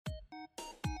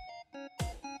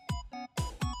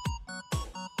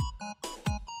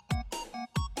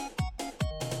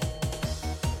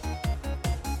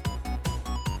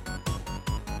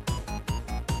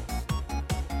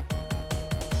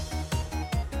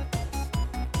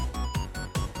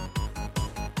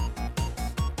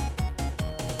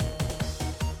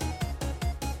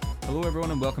Hello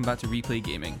everyone and welcome back to Replay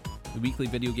Gaming, the weekly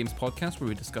video games podcast where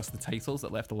we discuss the titles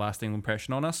that left a lasting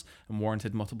impression on us and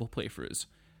warranted multiple playthroughs.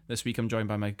 This week I'm joined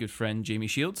by my good friend Jamie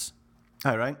Shields.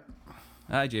 Hi, Ryan.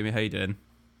 Hi Jamie, how you doing?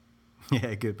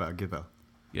 Yeah, good pal. Good.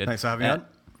 Thanks for having me on.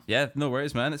 Yeah, no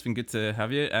worries man, it's been good to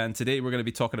have you. And today we're going to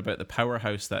be talking about the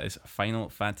powerhouse that is Final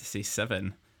Fantasy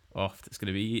VII. Oh, it's going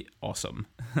to be awesome.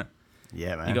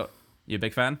 Yeah, man. You a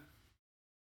big fan?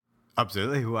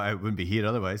 Absolutely. Well, I wouldn't be here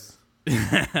otherwise.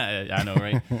 I know,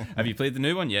 right? Have you played the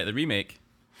new one yet, the remake?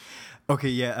 Okay,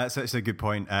 yeah, that's actually a good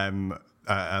point.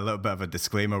 A little bit of a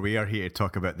disclaimer: we are here to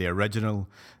talk about the original.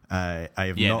 I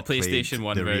have not the PlayStation played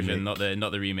 1 the version, remake.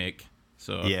 not the remake.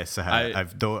 So yes, actually,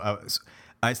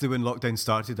 when lockdown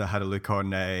started, I had a look on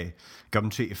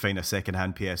Gumtree to find a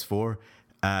second-hand PS4,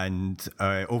 and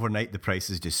overnight the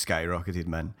prices just skyrocketed,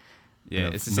 man. Yeah,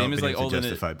 it's the same as like all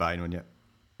justify buying one yet.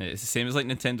 It's the same as like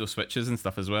Nintendo Switches and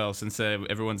stuff as well. Since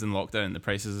everyone's in lockdown, the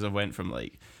prices have went from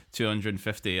like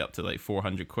 250 up to like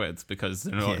 400 quid because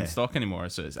they're not in stock anymore.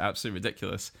 So it's absolutely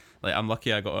ridiculous. Like I'm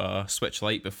lucky I got a Switch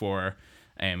Lite before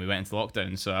we went into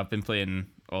lockdown, so I've been playing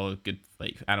all good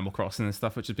like Animal Crossing and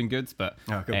stuff, which has been good. But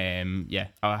cool.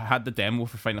 I had the demo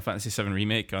for Final Fantasy VII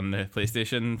Remake on the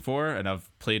PlayStation 4, and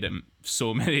I've played it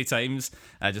so many times.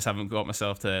 I just haven't got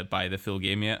myself to buy the full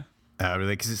game yet.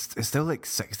 Really? Because it's still like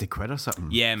 60 quid or something.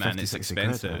 Yeah, man, 50, it's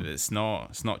expensive. Quid, it's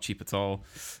not cheap at all.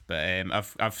 But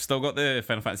I've still got the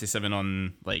Final Fantasy VII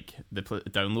on like the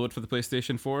download for the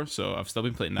PlayStation 4, so I've still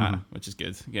been playing that, which is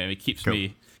good. Yeah, it keeps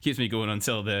me going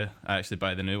until I actually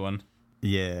buy the new one.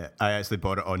 Yeah, I actually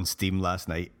bought it on Steam last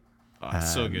night. Oh,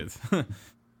 it's so good.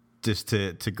 Just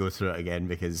to go through it again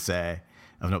because I've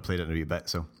not played it in a wee bit.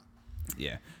 So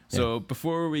yeah. So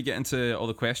before we get into all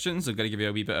the questions, I'm going to give you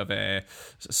a wee bit of a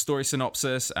story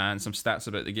synopsis and some stats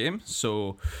about the game.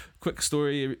 So quick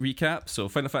story recap. So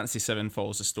Final Fantasy VII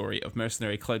follows the story of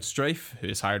mercenary Cloud Strife, who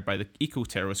is hired by the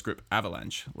eco-terrorist group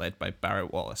Avalanche, led by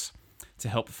Barrett Wallace, to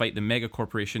help fight the mega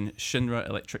corporation Shinra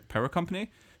Electric Power Company,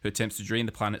 who attempts to drain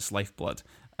the planet's lifeblood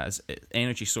as an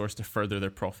energy source to further their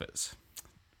profits.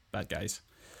 Bad guys.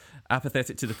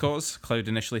 Apathetic to the cause, Cloud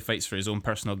initially fights for his own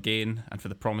personal gain and for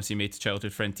the promise he made to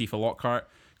childhood friend Tifa Lockhart.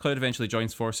 Cloud eventually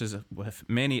joins forces with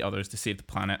many others to save the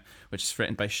planet, which is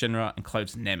threatened by Shinra and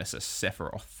Cloud's nemesis,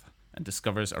 Sephiroth, and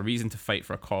discovers a reason to fight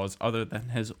for a cause other than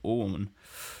his own.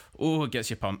 Oh, it gets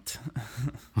you pumped.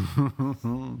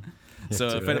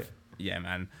 Yeah,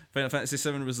 man. Final Fantasy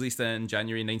VII was released in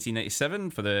January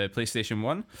 1997 for the PlayStation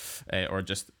 1, or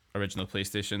just original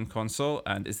PlayStation console,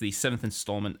 and is the 7th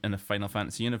installment in the Final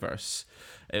Fantasy universe.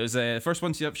 It was the first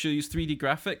one to actually use 3D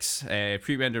graphics,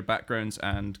 pre-rendered backgrounds,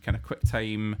 and kind of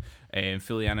quick-time,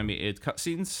 fully animated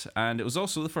cutscenes, and it was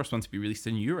also the first one to be released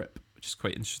in Europe, which is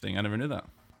quite interesting. I never knew that.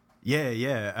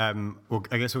 Yeah. Well,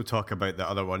 I guess we'll talk about the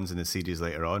other ones in the series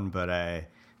later on, but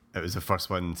it was the first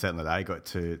one certainly that I got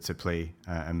to play,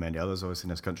 and many others obviously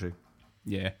in this country.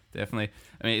 Yeah, definitely.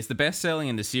 I mean, it's the best selling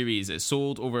in the series. It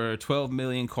sold over 12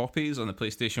 million copies on the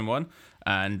PlayStation 1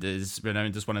 and is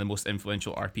renowned as one of the most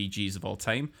influential RPGs of all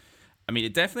time. I mean,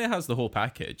 it definitely has the whole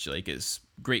package. Like, it's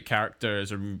great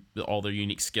characters, all their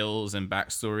unique skills and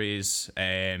backstories.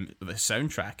 The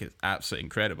soundtrack is absolutely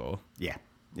incredible. Yeah,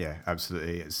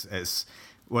 absolutely. It's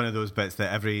one of those bits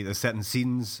that there's certain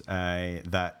scenes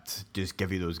that just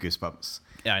give you those goosebumps.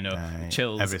 Yeah, I know.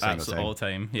 Chills every single absolutely all the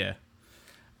time. Yeah.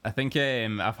 I think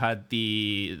I've had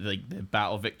the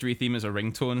Battle Victory theme as a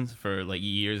ringtone for like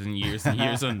years and years and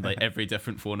years on like every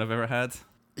different phone I've ever had.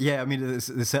 Yeah, I mean, there's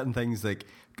certain things like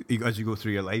as you go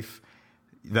through your life,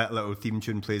 that little theme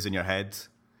tune plays in your head,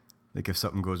 like if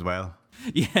something goes well.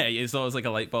 Yeah, it's always like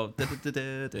a light bulb. So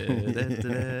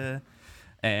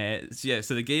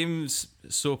the game's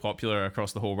so popular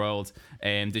across the whole world.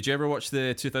 Did you ever watch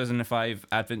the 2005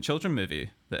 Advent Children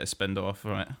movie that is spinned off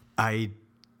from it? I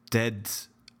did.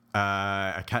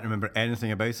 I can't remember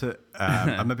anything about it.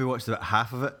 I maybe watched about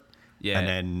half of it. Yeah. And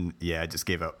then, I just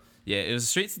gave up. Yeah, it was a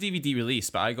straight to DVD release,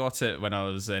 but I got it when I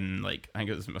was in, like, I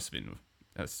think must have been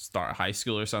at the start of high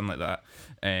school or something like that.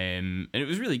 And it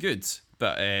was really good,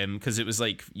 but because it was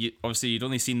like, obviously you'd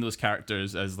only seen those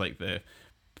characters as like the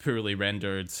poorly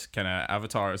rendered kind of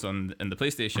avatars in the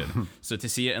PlayStation. So to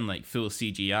see it in like full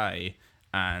CGI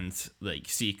and like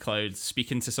see Cloud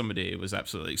speaking to somebody was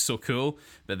absolutely so cool.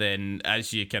 But then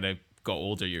as you kind of got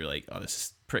older, you're like, oh, this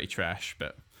is pretty trash.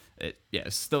 But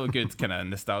it's still a good kind of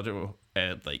nostalgia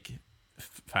like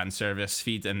fan service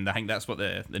feed, and I think that's what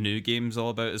the new game's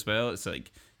all about as well. It's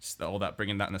like just all that,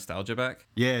 bringing that nostalgia back.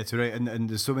 Yeah, it's right. And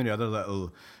there's so many other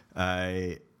little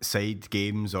side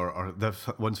games or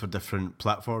ones for different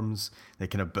platforms that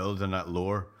kind of build on that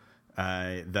lore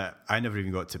that I never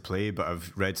even got to play, but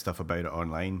I've read stuff about it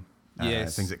online.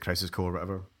 Yes. things like Crisis Core or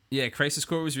whatever. Yeah, Crisis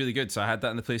Core was really good. So I had that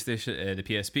on the PlayStation, the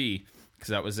PSP, because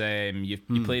that was you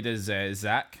played as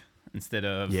Zack instead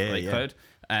of Cloud,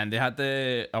 and they had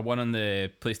a one on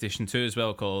the PlayStation 2 as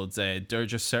well called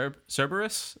Dirge of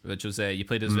Cerberus, which was you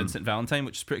played as Vincent Valentine,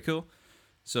 which is pretty cool.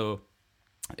 So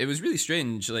it was really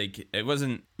strange. Like, it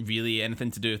wasn't really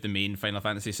anything to do with the main Final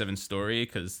Fantasy VII story,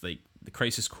 because like the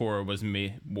Crisis Core was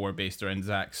more based around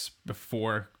Zack's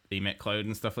before they met Cloud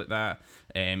and stuff like that.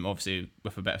 Obviously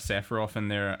with a bit of Sephiroth in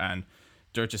there, and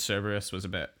Dirge of Cerberus was a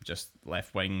bit just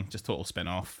left wing, just total spin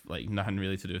off, like nothing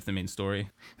really to do with the main story.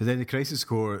 But then the Crisis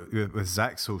Core with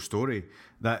Zack's whole story,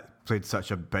 that played such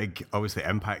a big, obviously,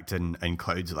 impact in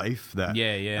Cloud's life that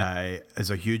is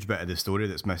a huge bit of the story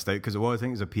that's missed out, because I think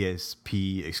it was a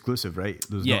PSP exclusive, right?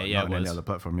 There was not on any other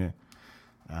platform.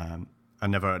 I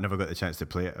never got the chance to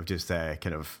play it. I've just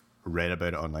kind of read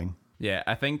about it online. Yeah,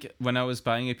 I think when I was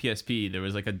buying a PSP, there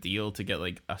was like a deal to get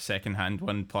like a second-hand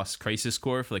one plus Crisis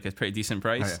Core for like a pretty decent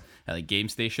price at like Game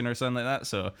Station or something like that.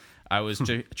 So I was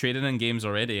trading in games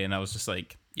already, and I was just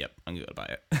like, yep, I'm going to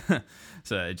buy it.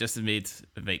 So it just made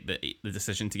the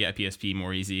decision to get a PSP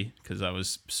more easy, because I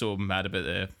was so mad about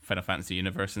the Final Fantasy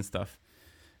universe and stuff.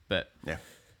 But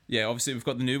yeah, obviously we've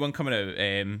got the new one coming out.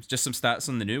 Just some stats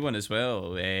on the new one as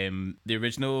well. The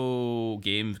original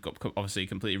game got obviously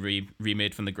completely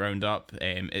remade from the ground up.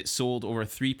 It sold over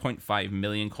 3.5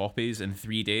 million copies in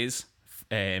 3 days,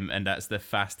 and that's the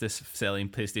fastest selling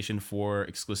PlayStation 4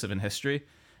 exclusive in history.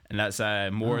 And that's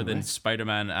more than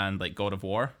Spider-Man and like God of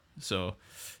War. So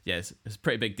yeah, it's a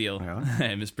pretty big deal.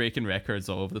 It's breaking records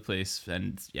all over the place,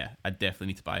 and yeah, I definitely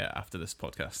need to buy it after this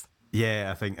podcast.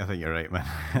 Yeah, I think you're right, man.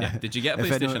 Yeah. Did you get a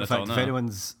PlayStation at all? No?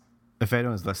 If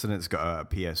anyone's listening that's got a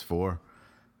PS4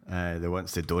 that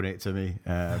wants to donate to me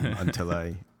until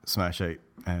I smash out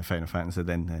Final Fantasy,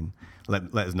 then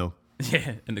let us know.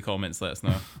 Yeah, in the comments, let us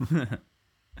know.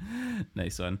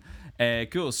 Nice one.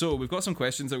 Cool. So we've got some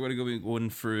questions that we're going to be going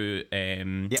through,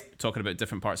 talking about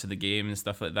different parts of the game and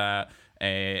stuff like that.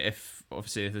 If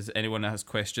there's anyone that has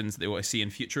questions that they want to see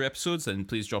in future episodes, then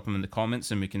please drop them in the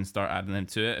comments, and we can start adding them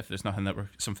to it. If there's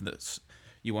something that's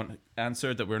you want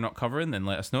answered that we're not covering, then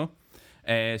let us know.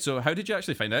 So how did you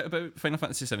actually find out about Final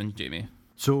Fantasy VII, Jamie?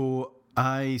 So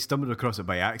I stumbled across it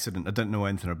by accident. I didn't know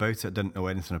anything about it. I didn't know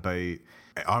anything about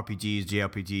RPGs,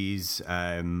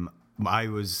 JRPGs. I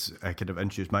was kind of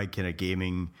introduced my kind of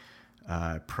gaming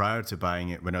prior to buying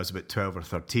it when I was about 12 or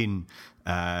 13.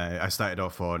 I started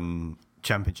off on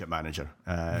Championship Manager,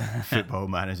 football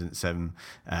management sim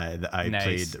that I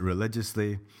played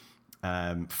religiously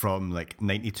from like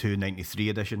 92, 93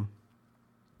 edition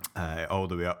all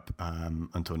the way up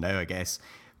until now, I guess.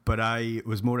 But I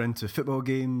was more into football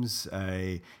games,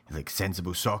 like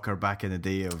Sensible Soccer back in the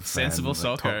day of Sensible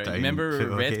Soccer. You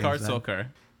remember Red Card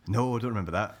Soccer? No, I don't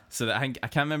remember that. So I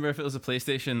can't remember if it was a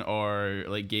PlayStation or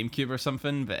like GameCube or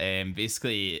something, but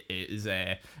basically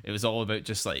it was all about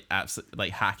just like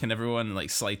like hacking everyone, like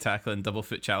slide tackling, double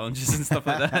foot challenges and stuff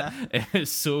like that. It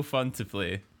was so fun to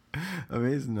play.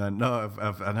 Amazing, man. No,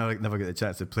 I never get the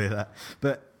chance to play that.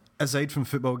 But aside from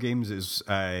football games, it's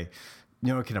kind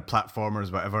of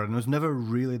platformers, whatever, and I was never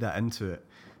really that into it.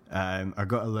 I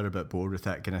got a little bit bored with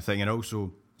that kind of thing, and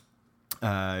also.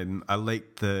 I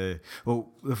liked the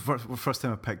first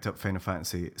time I picked up Final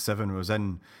Fantasy VII was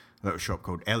in a little shop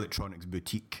called Electronics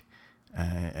Boutique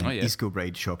in East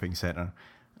Kilbride Shopping Centre.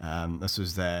 This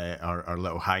was our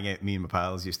little hangout. Me and my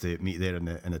pals used to meet there in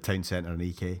the town centre in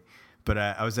EK. But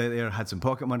I was out there, had some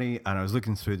pocket money, and I was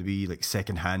looking through the wee like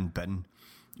second-hand bin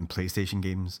in PlayStation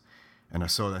games, and I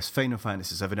saw this Final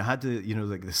Fantasy VII. I had the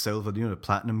like the silver, the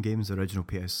platinum games, the original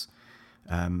PS.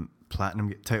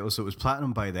 Platinum title, so it was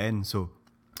platinum by then. So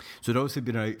it'd obviously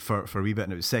been out for a wee bit,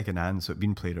 and it was second hand, so it'd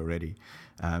been played already.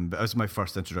 But that was my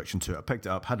first introduction to it. I picked it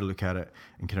up, had a look at it,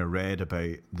 and kind of read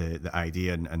about the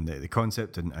idea and the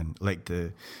concept, and liked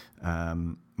the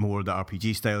more the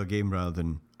RPG style game rather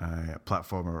than a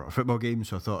platformer or a football game.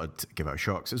 So I thought I'd give it a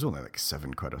shot. Cause it was only like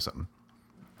 £7 or something.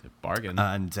 Bargain.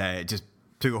 And just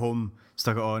took it home,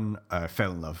 stuck it on,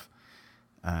 fell in love,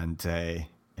 and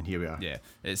here we are. Yeah,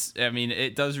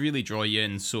 it does really draw you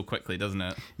in so quickly, doesn't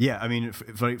it? Yeah, I mean,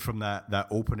 right from that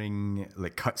opening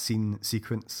like cutscene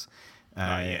sequence,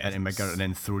 and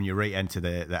then throwing you right into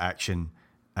the action,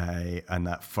 and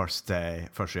that first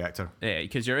reactor. Yeah,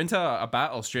 because you're into a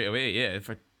battle straight away. Yeah,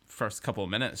 for first couple of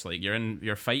minutes, like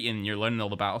you're fighting, you're learning all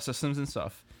the battle systems and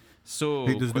stuff. So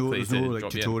there's no like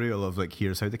tutorial of like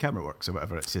here's how the camera works or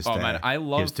whatever. It's just man, I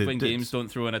love when games don't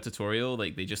throw in a tutorial.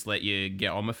 Like they just let you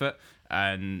get on with it,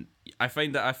 and I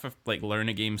find that I like learn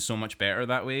a game so much better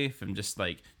that way. If I'm just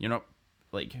like you're not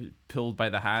like pulled by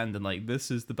the hand and like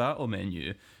this is the battle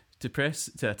menu.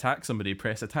 to attack somebody,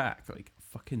 press attack. Like,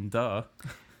 fucking duh.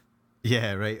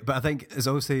 Yeah, right. But I think it's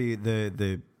also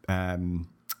the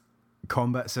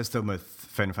combat system with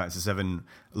Final Fantasy VII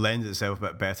lends itself a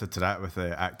bit better to that with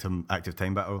the active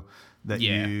time battle. That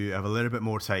you have a little bit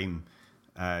more time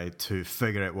to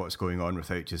figure out what's going on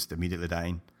without just immediately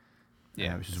dying.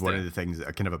 Yeah, which is one of the things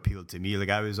that kind of appealed to me. Like,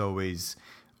 I was always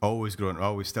growing,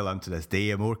 always still am to this day,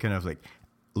 a more kind of like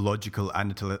logical,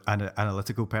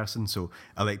 analytical person. So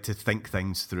I like to think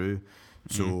things through.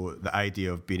 So the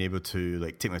idea of being able to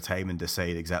like take my time and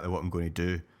decide exactly what I'm going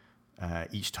to do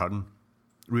each turn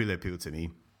really appealed to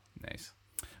me. Nice.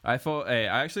 I thought I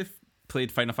actually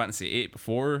played Final Fantasy VIII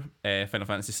before Final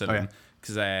Fantasy VII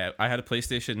because I had a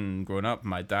PlayStation growing up.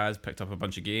 My dad picked up a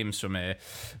bunch of games from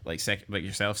like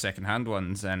yourself, secondhand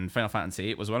ones, and Final Fantasy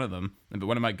VIII was one of them. But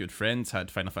one of my good friends had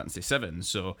Final Fantasy VII,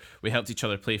 so we helped each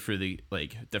other play through the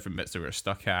like different bits that we were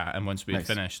stuck at. And once we had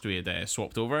finished, we had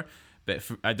swapped over. But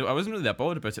I wasn't really that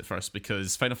bothered about it first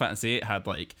because Final Fantasy VIII had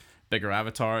like bigger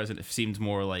avatars and it seemed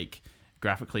more like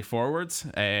graphically forward. So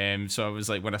I was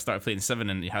like, when I started playing 7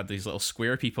 and you had these little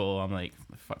square people, I'm like,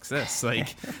 the fuck's this?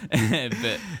 Like,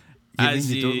 but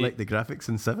you don't like the graphics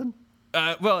in 7?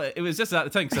 Well, it was just at the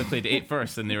time because I played 8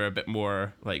 first and they were a bit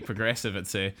more like progressive, I'd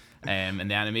say. And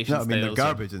the animation no, I mean, they're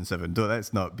garbage in 7. Don't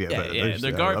let's not be about it. Yeah,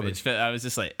 they're garbage. But I was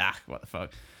just like, what the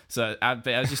fuck? So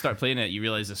as you start playing it, you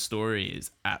realize the story is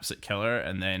absolute killer,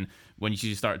 and then when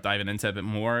you start diving into it a bit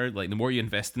more, like the more you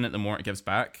invest in it, the more it gives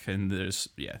back. And there's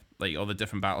like all the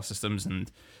different battle systems and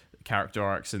character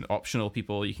arcs and optional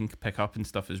people you can pick up and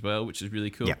stuff as well, which is really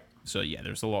cool. So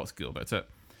there's a lot to go about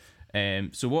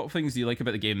it. So what things do you like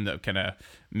about the game that kind of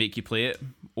make you play it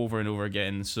over and over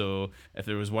again? So if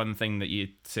there was one thing that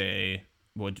you'd say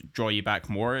would draw you back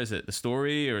more, is it the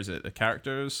story or is it the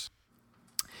characters?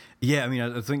 Yeah, I mean,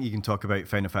 I think you can talk about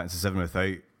Final Fantasy VII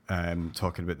without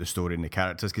talking about the story and the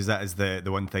characters, because that is the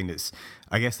one thing that's,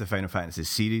 I guess, the Final Fantasy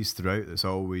series throughout that's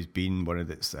always been one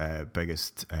of its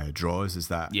biggest draws, is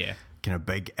that kind of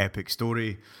big epic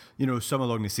story. You know, some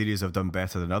along the series have done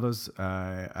better than others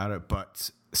at it,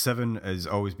 but 7 has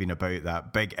always been about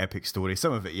that big epic story.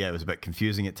 Some of it, it was a bit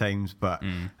confusing at times, but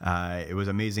it was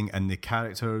amazing. And the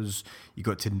characters, you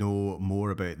got to know more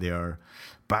about their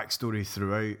backstory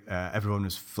throughout. Everyone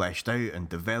was fleshed out and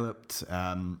developed,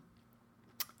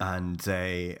 and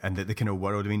the kind of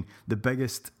world. I mean, the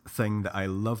biggest thing that I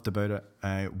loved about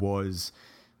it was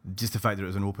just the fact that it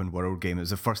was an open world game. It was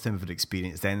the first time I've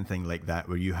experienced anything like that,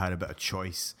 where you had a bit of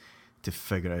choice to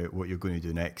figure out what you're going to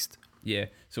do next. Yeah.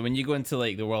 So when you go into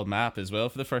like the world map as well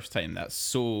for the first time, that's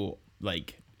so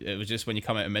like, it was just when you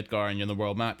come out of Midgar and you're on the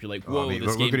world map, you're like, whoa, we're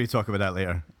going to talk about that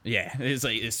later. Yeah, it's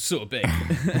like, it's so big.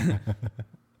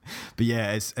 But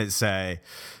yeah, it's that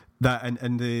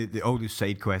and the all those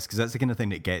side quests, because that's the kind of thing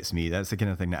that gets me. That's the kind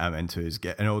of thing that I'm into, is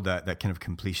getting all that kind of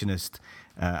completionist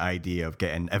idea of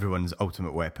getting everyone's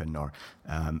ultimate weapon or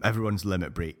everyone's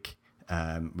limit break,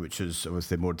 which is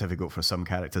obviously more difficult for some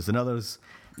characters than others.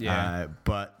 Yeah,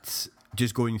 but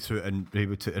just going through it and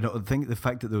able to, and I think the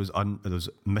fact that there was those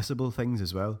missable things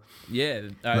as well. Yeah,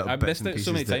 I missed it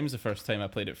so many times the first time I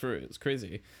played it through. It was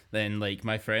crazy. Then like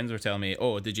my friends were telling me,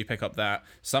 "Oh, did you pick up that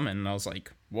summon?" And I was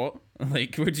like, "What?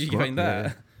 Like, where did you find that?"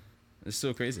 Yeah. It's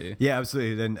so crazy. Yeah,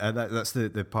 absolutely. Then that's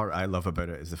the part I love about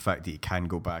it, is the fact that you can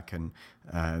go back and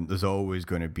there's always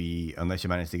going to be, unless you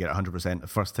manage to get 100% the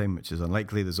first time, which is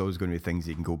unlikely, there's always going to be things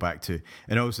you can go back to.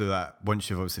 And also that once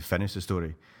you've obviously finished the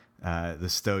story,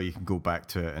 there's still, you can go back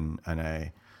to it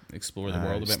and explore the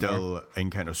world a bit still more.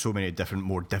 Encounter so many different,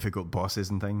 more difficult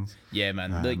bosses and things. Yeah,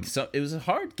 man. Like, so it was a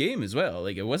hard game as well.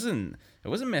 Like, it wasn't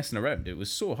messing around. It was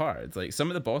so hard. Like,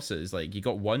 some of the bosses, like, you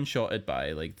got one-shotted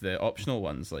by, like, the optional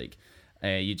ones. Like,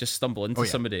 you just stumble into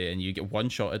somebody and you get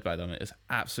one-shotted by them. It's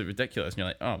absolutely ridiculous. And you're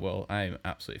like, oh, well, I'm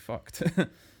absolutely fucked.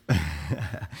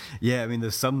 Yeah, I mean,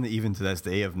 there's some that even to this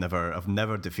day I've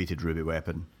never defeated Ruby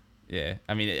Weapon. Yeah,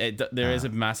 I mean, there is a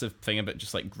massive thing about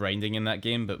just like grinding in that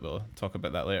game, but we'll talk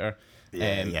about that later.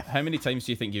 Yeah. How many times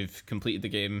do you think you've completed the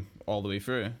game all the way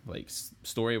through, like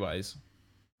story-wise?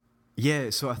 Yeah,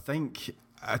 so I think,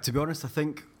 to be honest, I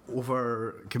think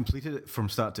completed it from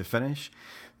start to finish,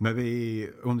 maybe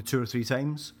only 2 or 3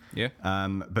 times. Yeah.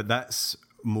 But that's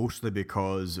mostly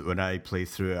because when I play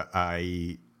through it,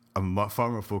 I'm far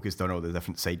more focused on all the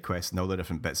different side quests and all the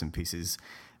different bits and pieces,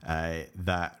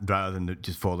 that rather than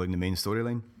just following the main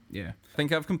storyline. Yeah, I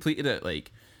think I've completed it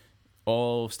like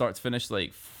all start to finish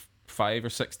like 5 or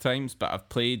 6 times, but I've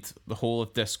played the whole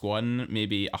of Disc 1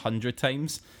 maybe 100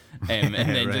 times, and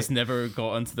then right. just never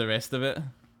got onto the rest of it.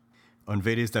 On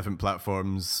various different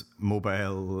platforms,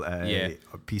 mobile,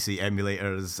 PC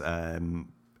emulators,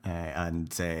 and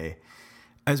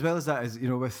As well as that, as you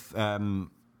know, with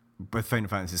Final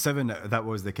Fantasy VII, that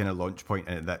was the kind of launch point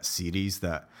in that series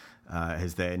that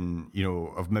has then, you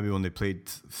know, I've maybe only played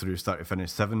through start to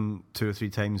finish 7 2 or 3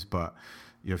 times, but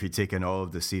you know, if you take in all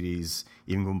of the series,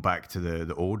 even going back to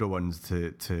the older ones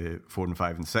to 4 and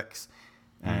 5 and 6,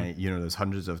 you know, there's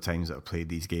hundreds of times that I've played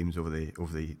these games over the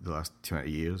last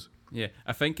 20 years. Yeah,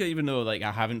 I think even though like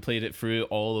I haven't played it through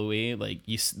all the way, like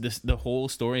the whole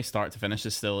story start to finish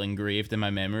is still engraved in my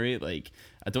memory. Like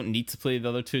I don't need to play the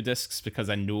other 2 discs because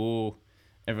I know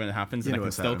everything that happens, and I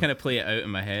can still kind of play it out in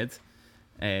my head.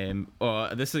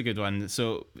 Oh, this is a good one.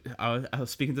 So I was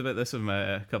speaking about this with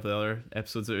a couple of other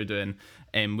episodes that we were doing.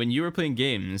 When you were playing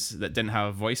games that didn't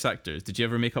have voice actors, did you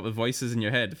ever make up the voices in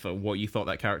your head for what you thought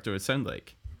that character would sound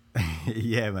like?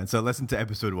 Yeah, man. So I listened to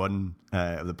episode 1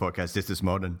 of the podcast just this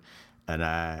morning, and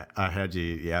I heard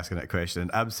you asking that question,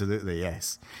 and absolutely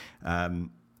yes. Do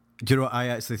you know what? I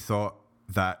actually thought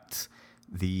that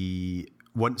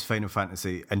once Final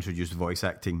Fantasy introduced voice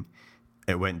acting,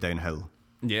 it went downhill.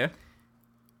 Yeah.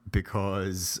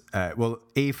 Because, for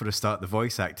a start, the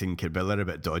voice acting could be a little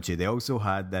bit dodgy. They also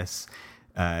had this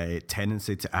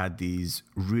tendency to add these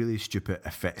really stupid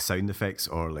sound effects,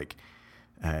 or like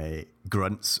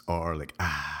grunts, or like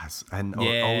ahs, and all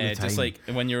the time. Just like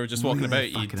when you're just walking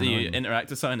really about, you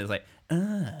interact with someone, it's like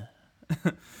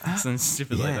something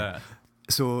stupid like that.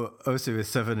 So obviously with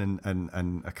 7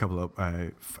 and a couple of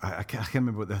I can't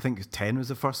remember what I think 10 was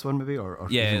the first one, maybe, or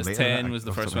yeah, later 10 was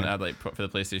the first one that had like for the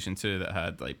PlayStation 2 that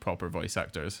had like proper voice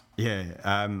actors.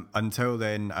 Yeah, until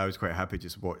then I was quite happy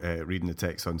just reading the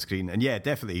text on screen, and yeah,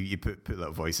 definitely you put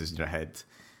little voices in your head.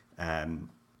 I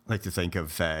like to think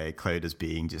of Cloud as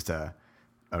being just a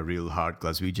real hard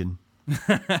Glaswegian.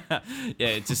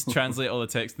 Yeah, just translate all the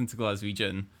text into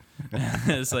Glaswegian.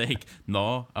 It's like,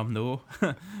 no, I'm no.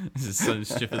 This is so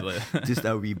stupid. Like. Just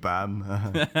a wee bam.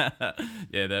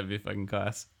 Yeah, that'd be fucking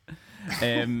class.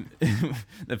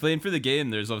 Now, playing through the game,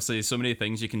 there's obviously so many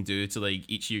things you can do to like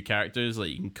each of your characters. Like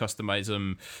you can customize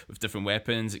them with different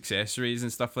weapons, accessories,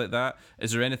 and stuff like that.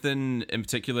 Is there anything in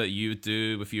particular that you would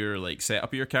do with your like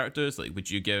setup of your characters? Like,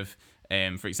 would you give,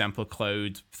 for example,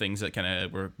 Cloud things that kind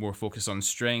of were more focused on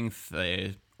strength,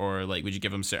 or like would you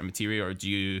give them certain material, or do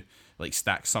you like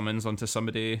stack summons onto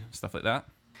somebody, stuff like that?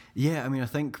 Yeah, I mean, I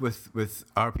think with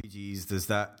RPGs, there's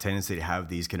that tendency to have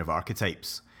these kind of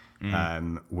archetypes,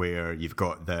 where you've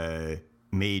got the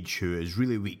mage who is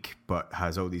really weak but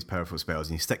has all these powerful spells,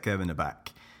 and you stick them in the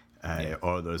back,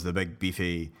 or there's the big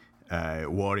beefy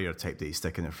warrior type that you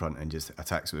stick in the front and just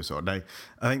attacks with a sword. Now,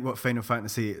 I think what Final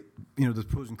Fantasy, you know, there's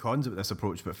pros and cons with this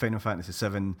approach, but Final Fantasy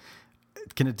VII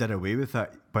kind of did away with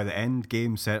that. By the end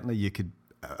game, certainly you could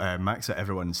max out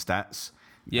everyone's stats.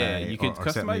 Yeah, you could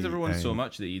customize everyone so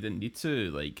much that you didn't need to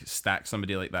like stack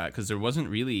somebody like that, because there wasn't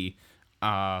really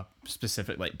a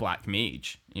specific like black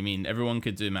mage. I mean, everyone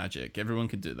could do magic, everyone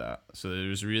could do that. So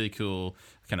there's really cool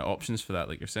kind of options for that,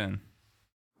 like you're saying.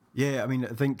 Yeah, I mean,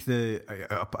 I think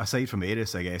aside from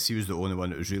Aeris, I guess he was the only one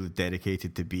that was really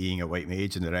dedicated to being a white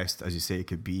mage, and the rest, as you say,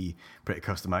 could be pretty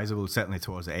customizable, certainly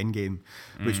towards the end game,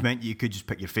 which meant you could just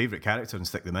pick your favourite character and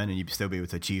stick them in, and you'd still be able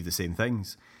to achieve the same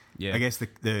things. Yeah, I guess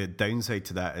the downside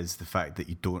to that is the fact that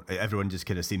everyone just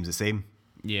kind of seems the same.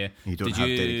 Yeah, you don't have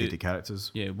dedicated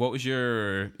characters. Yeah, what was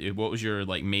your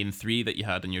like main 3 that you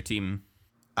had on your team?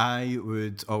 I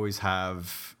would always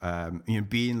have,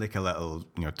 being like a little,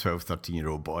 12,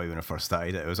 13-year-old boy when I first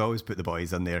started it, I was always put the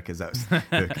boys in there because that's kind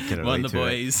of one of the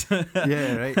boys.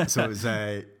 Yeah, right. So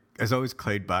it was always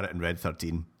Cloud, Barret, and Red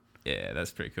 13. Yeah,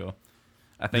 that's pretty cool.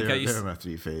 I think they're my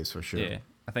 3 faves for sure. Yeah,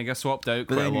 I think I swapped out.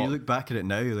 But quite then a lot. You look back at it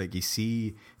now, like you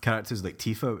see characters like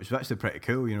Tifa, which is actually pretty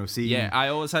cool. Yeah, I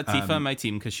always had Tifa on my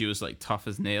team because she was like tough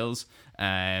as nails.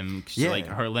 Like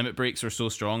her limit breaks were so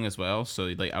strong as well.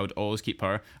 So like I would always keep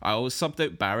her. I always subbed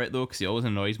out Barret though because he always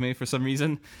annoys me for some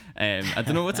reason. I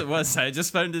don't know what it was. I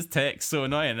just found his text so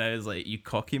annoying. I was like, "You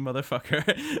cocky motherfucker!"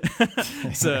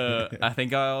 So I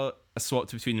think I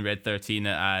swapped between Red 13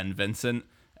 and Vincent.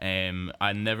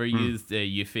 I never used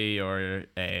Yuffie or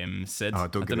Sid. Oh,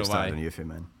 don't get me started on Yuffie,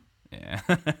 man. Yeah,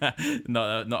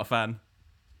 not a fan.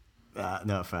 Not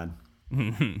a fan.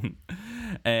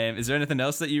 Is there anything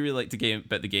else that you really like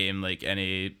about the game? Like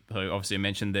obviously you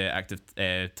mentioned the active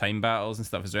time battles and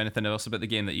stuff. Is there anything else about the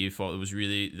game that you thought was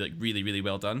really really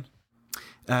well done?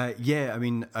 Yeah, I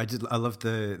mean, I love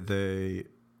the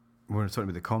when we're talking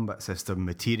about the combat system,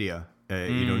 Materia.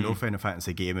 No Final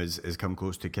Fantasy game has come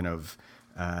close to kind of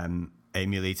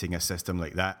emulating a system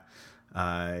like that.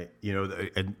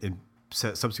 In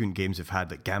subsequent games have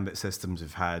had like Gambit systems,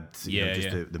 have had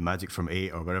the magic from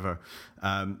 8 or whatever.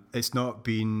 It's not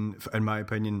been, in my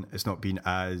opinion, it's not been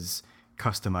as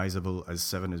customizable as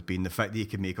 7 has been. The fact that you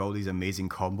can make all these amazing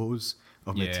combos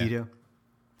of materia.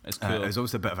 It's cool. It was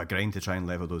also a bit of a grind to try and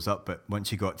level those up, but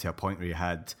once you got to a point where you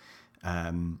had,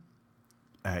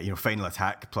 final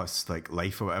attack plus like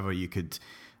life or whatever, you could,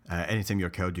 anytime you're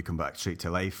killed, you come back straight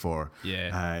to life, or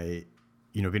being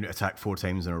able to attack 4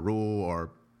 times in a row,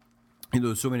 or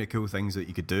so many cool things that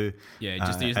you could do. Yeah,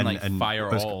 just using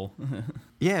fire all.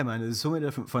 Yeah, man, there's so many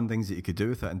different fun things that you could do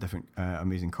with it, and different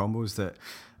amazing combos that,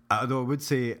 although I would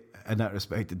say in that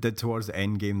respect, it did towards the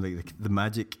end game, like the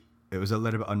magic, it was a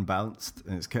little bit unbalanced,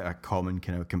 and it's kind of a common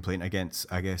kind of complaint against,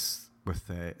 I guess,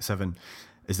 with 7,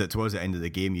 is that towards the end of the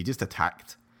game, you just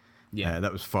attacked. Yeah,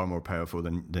 that was far more powerful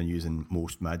than using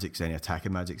most magics, any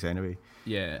attacking magics anyway.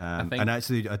 Yeah, and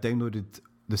actually, I downloaded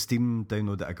the Steam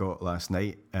download that I got last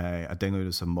night. I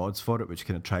downloaded some mods for it, which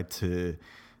kind of tried to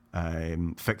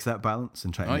fix that balance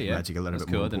and try to make magic a little bit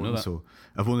more important. So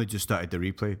I've only just started the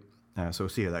replay, so we'll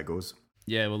see how that goes.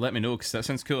 Yeah, well, let me know, because that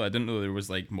sounds cool. I didn't know there was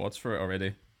like mods for it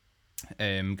already.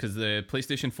 Because the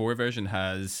PlayStation 4 version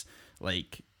has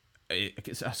like, I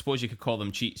suppose you could call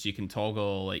them cheats. You can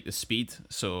toggle like the speed,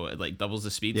 so it like doubles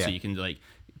the speed, so you can like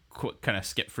kind of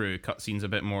skip through cutscenes a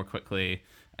bit more quickly.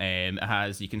 It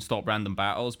has, you can stop random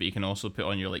battles, but you can also put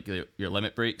on your like your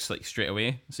limit breaks like straight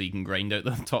away, so you can grind out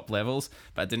the top levels.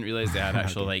 But I didn't realize they had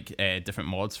actual like different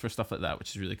mods for stuff like that,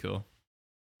 which is really cool.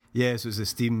 Yeah, so it's a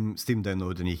Steam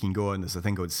download, and you can go on this, I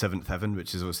think, called 7th Heaven,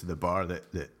 which is also the bar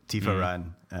that Tifa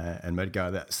ran in Midgar.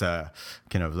 That's a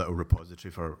kind of little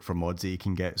repository for mods that you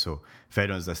can get. So if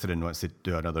anyone's listening and wants to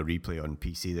do another replay on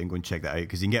PC, then go and check that out,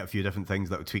 because you can get a few different things,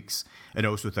 little tweaks, and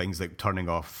also things like turning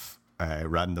off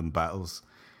random battles,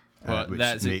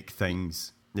 which make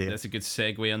things... Yeah. That's a good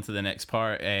segue onto the next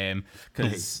part,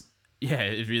 because... Yeah,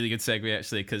 it's a really good segue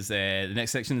actually, because the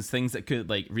next section is things that could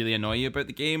like really annoy you about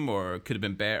the game, or could have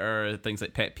been better, things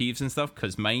like pet peeves and stuff.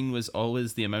 Because mine was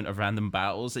always the amount of random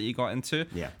battles that you got into.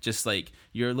 Yeah, just like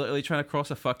you're literally trying to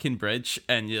cross a fucking bridge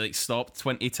and you like stop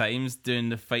 20 times doing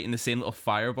the fight in the same little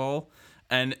fireball,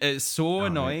 and it's so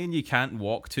annoying. You can't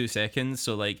walk 2 seconds,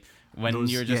 so like when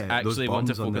you're just actually want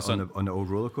to focus on the old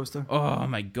roller coaster. Oh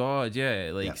my god,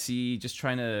 yeah, see, just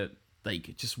trying to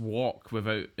like just walk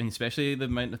without, and especially the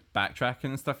amount of backtracking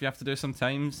and stuff you have to do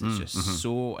sometimes, it's just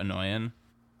so annoying.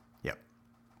 Yep.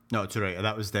 No, it's right.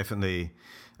 That was definitely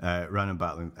random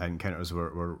battle encounters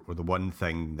were the one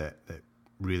thing that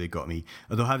really got me.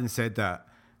 Although having said that,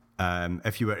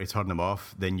 if you were to turn them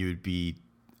off, then you'd be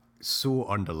so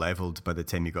under-leveled by the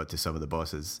time you got to some of the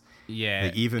bosses. Yeah.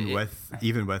 Like even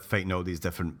with fighting all these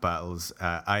different battles,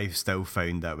 I've still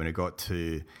found that when I got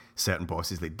to certain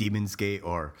bosses like Demon's Gate,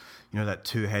 or that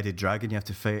 2-headed dragon you have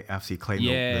to fight after you climb up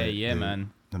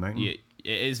the mountain. Yeah,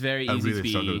 it is very easy. I really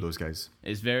struggle with those guys.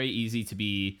 It's very easy to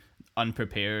be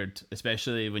unprepared,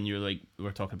 especially when you're like,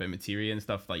 we're talking about materia and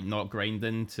stuff, like not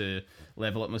grinding to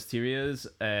level up materias,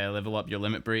 level up your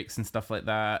limit breaks and stuff like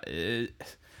that.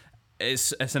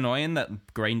 It's annoying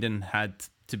that grinding had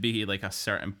to be like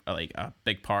a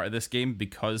big part of this game,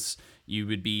 because you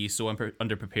would be so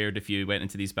underprepared if you went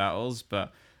into these battles.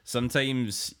 But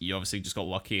sometimes you obviously just got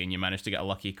lucky and you managed to get a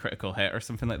lucky critical hit or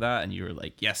something like that, and you were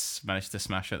like, yes, managed to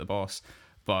smash out the boss.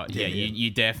 But you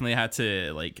definitely had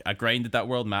to, like, I grinded that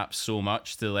world map so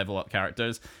much to level up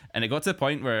characters, and it got to the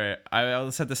point where I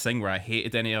always had this thing where I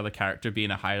hated any other character being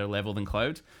a higher level than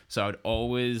Cloud, so I would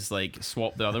always like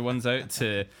swap the other ones out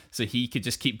so he could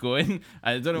just keep going.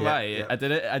 I don't know why. Yeah. I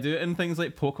do it in things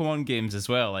like Pokemon games as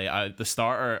well. Like the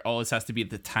starter always has to be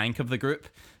the tank of the group,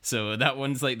 so that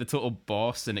one's like the total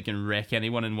boss and it can wreck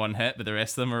anyone in one hit, but the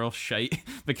rest of them are all shite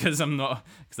because I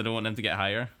don't want them to get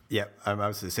higher. Yeah, I'm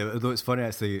absolutely saying. Although it's funny,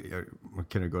 actually, we're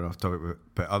kind of going off topic,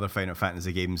 but other Final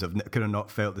Fantasy games have kind of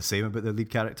not felt the same about the lead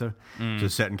character.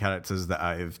 There's certain characters that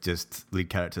I've just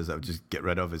get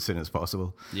rid of as soon as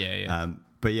possible. Yeah.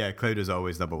 But yeah, Cloud is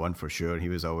always number one for sure. He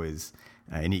was always,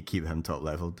 I need to keep him top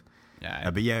leveled.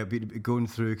 Yeah. But yeah, going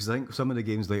through, because I think some of the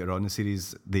games later on in the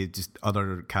series, they just,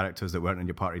 other characters that weren't in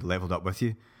your party leveled up with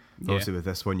you. Obviously, with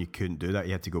this one, you couldn't do that.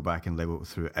 You had to go back and level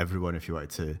through everyone if you wanted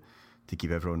to keep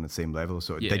everyone on the same level.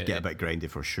 So it did get a bit grindy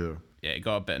for sure. Yeah, it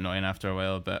got a bit annoying after a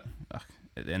while, but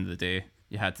at the end of the day,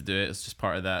 you had to do it. It's just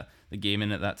part of the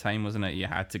gaming at that time, wasn't it? You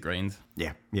had to grind.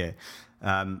 Yeah.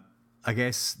 I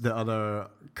guess the other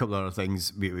couple of other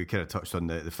things we kind of touched on,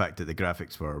 the fact that the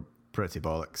graphics were pretty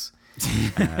bollocks.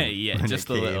 Just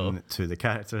a little to the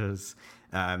characters.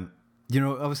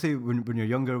 Obviously when you're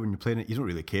younger, when you're playing it, you don't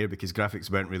really care because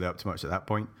graphics weren't really up to much at that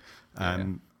point.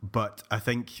 But I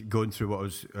think going through what I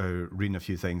was reading a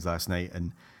few things last night,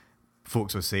 and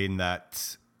folks were saying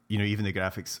that even the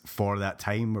graphics for that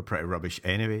time were pretty rubbish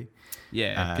anyway.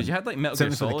 Yeah, because you had like Metal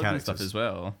Gear certainly for the Solid and stuff characters. as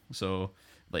well. So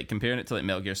like comparing it to like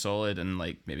Metal Gear Solid and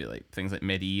like maybe like things like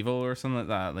Medieval or something like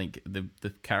that, like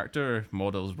the character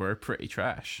models were pretty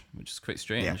trash, which is quite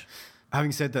strange. Yeah.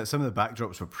 Having said that, some of the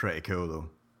backdrops were pretty cool though.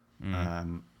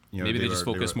 Maybe they just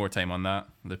focused more time on that,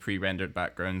 the pre-rendered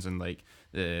backgrounds and like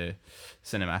the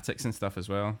cinematics and stuff as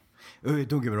well. Oh,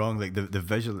 don't get me wrong, like the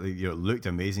visual, it looked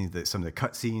amazing. That some of the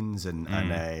cutscenes and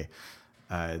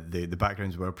the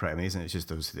backgrounds were pretty amazing. It's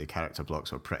just obviously the character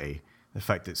blocks were pretty. The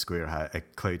fact that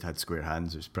Cloud had square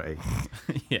hands was pretty.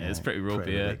 Yeah, it's pretty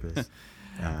ropey. Ridiculous.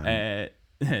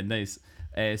 Nice.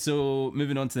 So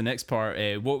moving on to the next part,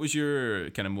 what was your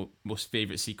kind of most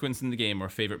favorite sequence in the game, or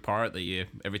favorite part that you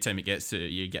every time it gets to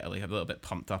it, you get like a little bit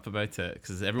pumped up about it?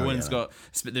 Because everyone's got,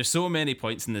 there's so many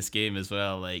points in this game as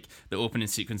well. Like the opening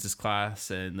sequence is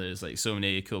class, and there's like so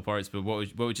many cool parts. But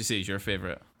what would you say is your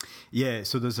favorite? Yeah,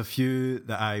 so there's a few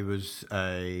that I was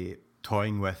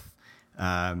toying with,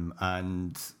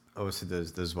 and obviously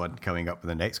there's one coming up with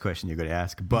the next question you're going to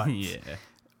ask, but yeah.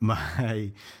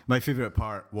 My favourite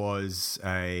part was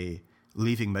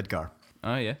leaving Midgar.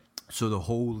 Oh yeah. So the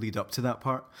whole lead up to that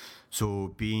part,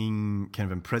 so being kind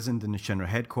of imprisoned in the Shinra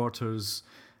headquarters,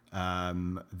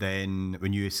 then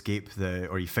when you escape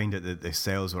or you find out that the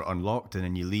cells are unlocked, and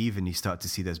then you leave and you start to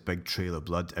see this big trail of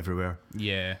blood everywhere.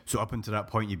 Yeah. So up until that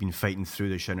point, you've been fighting through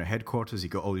the Shinra headquarters, you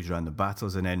got all these random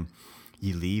battles, and then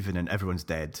you leave and then everyone's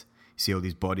dead. You see all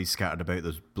these bodies scattered about,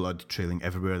 there's blood trailing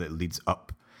everywhere that leads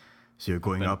up. So you're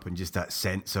going up, and just that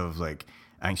sense of like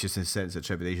anxiousness, sense of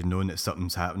trepidation, knowing that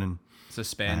something's happening.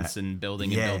 Suspense and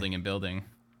building and building and building.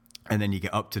 And then you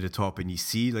get up to the top and you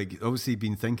see, like, obviously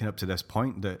been thinking up to this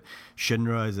point that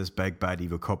Shinra is this big bad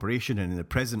evil corporation, and the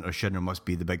president of Shinra must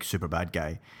be the big super bad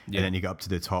guy. Yeah. And then you get up to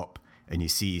the top and you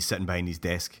see he's sitting behind his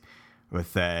desk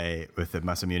with the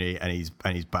Masamune and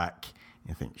he's back.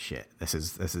 You think, shit, this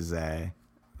is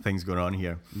things going on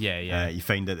here. Yeah. You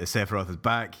find that the Sephiroth is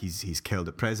back. He's killed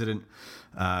the president,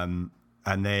 and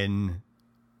then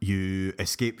you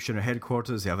escape Shinra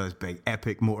headquarters. They have this big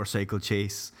epic motorcycle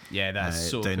chase. Yeah, that's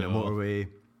so down cool. the motorway,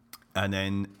 and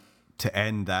then to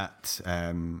end that,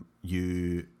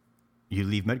 you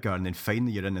leave Midgar, and then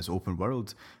finally you're in this open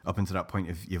world. Up until that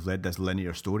point, you've led this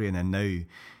linear story, and then now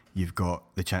you've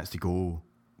got the chance to go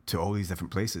to all these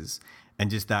different places. And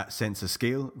just that sense of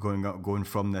scale, going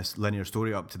from this linear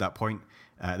story up to that point,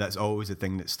 that's always the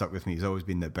thing that stuck with me. It's always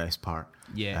been the best part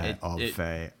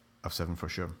of 7 for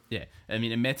sure. Yeah, I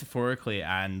mean, it metaphorically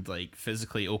and like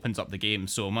physically opens up the game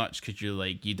so much, because you're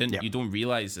like you don't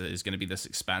realize that it's going to be this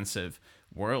expansive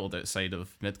world outside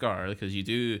of Midgar, because you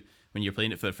do when you're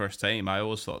playing it for the first time. I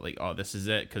always thought like, oh, this is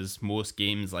it, because most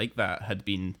games like that had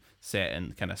been set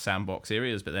in kind of sandbox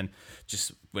areas, but then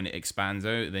just when it expands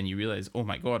out, then you realize, oh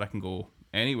my god, I can go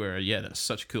anywhere. Yeah, that's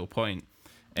such a cool point.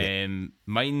 Yeah.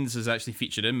 Mines is actually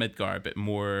featured in Midgar a bit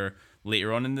more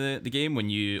later on in the game when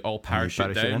you all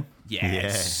parachute down. Yeah,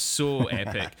 it's so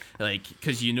epic. Like,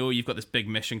 because you've got this big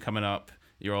mission coming up,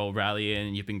 you're all rallying,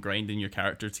 and you've been grinding your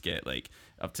character to get like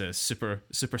up to super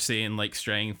Saiyan like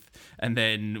strength, and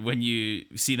then when you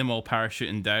see them all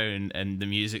parachuting down and the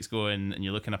music's going and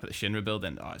you're looking up at the Shinra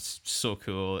building, oh, it's so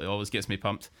cool. It always gets me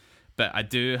pumped. But I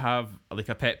do have like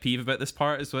a pet peeve about this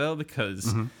part as well,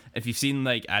 because if you've seen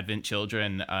like Advent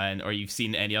Children or you've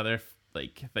seen any other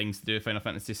like things to do with Final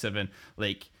Fantasy VII,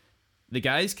 like the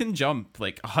guys can jump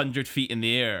like 100 feet in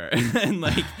the air and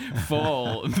like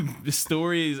fall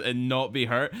stories and not be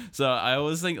hurt. So I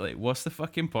always think, like, what's the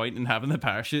fucking point in having the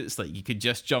parachutes? Like, you could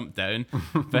just jump down.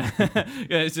 But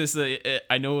it's just like,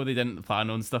 I know they didn't plan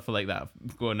on stuff like that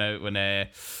going out when they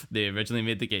originally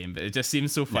made the game, but it just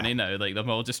seems so funny now. Like, them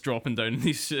all just dropping down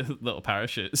these little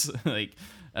parachutes, like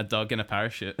a dog in a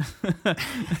parachute.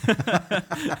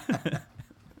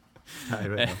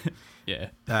 Yeah.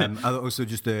 I also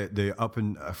just the up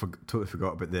and totally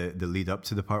forgot about the lead up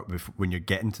to the part when you're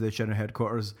getting to the Shinra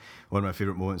headquarters. One of my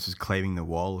favorite moments was climbing the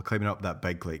wall, climbing up that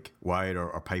big like wire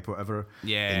or pipe or whatever.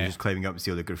 Yeah. And you're just climbing up and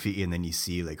see all the graffiti, and then you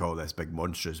see like all this big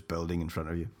monstrous building in front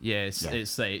of you. Yeah,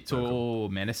 it's like total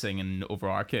menacing and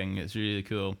overarching. It's really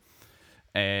cool.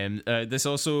 This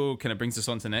also kind of brings us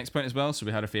on to the next point as well. So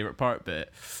we had a favorite part, but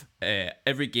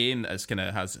every game that kind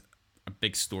of has a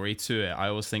big story to it, I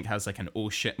always think has like an oh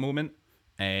shit moment.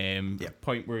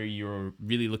 Point where you're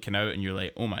really looking out and you're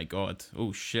like, oh my god,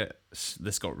 oh shit,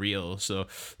 this got real. So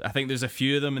I think there's a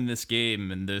few of them in this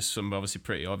game, and there's some obviously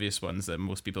pretty obvious ones that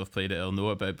most people have played it will know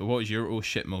about. But what was your oh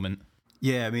shit moment?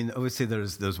 Yeah, I mean, obviously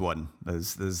there's one,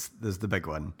 there's the big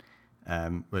one,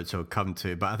 which I'll come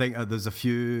to. But I think there's a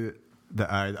few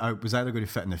that I was either going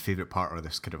to fit in the favorite part or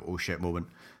this kind of oh shit moment.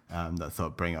 that I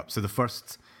thought I'd bring up. So the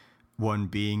first one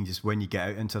being just when you get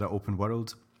out into that open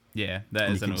world, Yeah, that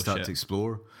and is you an can oh start shit. to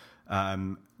explore.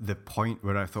 The point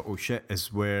where I thought, oh shit,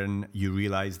 is when you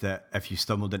realise that if you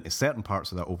stumbled into certain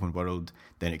parts of that open world,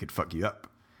 then it could fuck you up.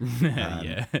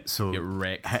 Yeah, So get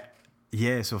wrecked.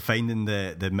 Yeah, so finding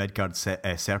the Midgard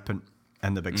serpent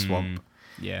in the big swamp.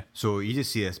 Yeah, So you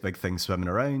just see this big thing swimming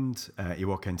around. You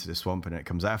walk into the swamp and it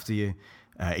comes after you.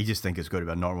 You just think it's going to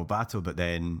be a normal battle, but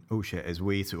then, oh shit, it's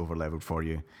way too overleveled for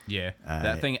you. yeah.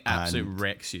 That thing absolutely and-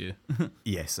 wrecks you.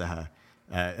 Yes,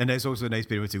 and it's also nice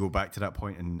being able to go back to that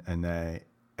point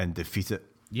and defeat it.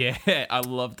 Yeah, I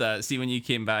love that. See, when you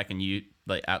came back and you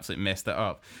like absolutely messed it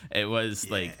up, it was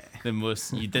like the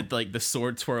most. You did like the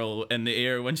sword twirl in the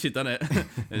air once you'd done it.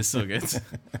 It's so good.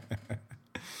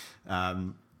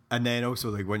 And then also,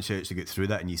 like, once you actually get through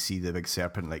that and you see the big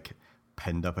serpent like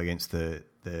pinned up against the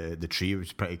tree, which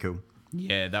is pretty cool.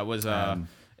 Yeah, that was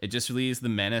it just relieves the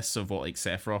menace of what like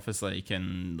Sephiroth is like,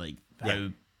 and like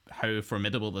how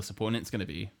formidable this opponent's going to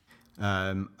be.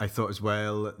 I thought as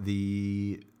well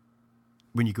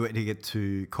when you go to get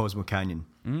to Cosmo Canyon,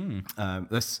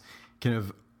 this kind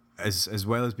of as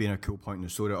well as being a cool point in the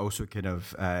story, it also kind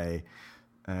of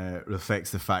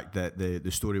reflects the fact that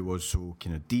the story was so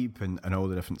kind of deep, and all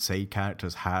the different side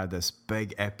characters had this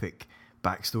big epic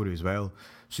backstory as well.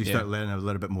 So you start learning a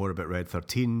little bit more about Red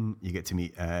 13. You get to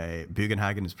meet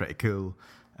Bugenhagen, is pretty cool.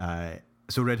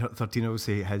 So Red 13,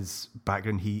 obviously, his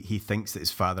background, he thinks that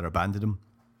his father abandoned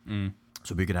him.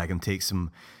 So Bugenhagen takes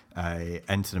him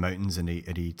into the mountains, and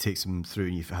he takes him through,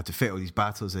 and you had to fight all these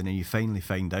battles, and then you finally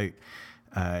find out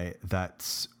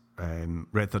that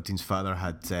Red 13's father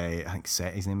had, I think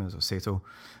his name is, or Seto,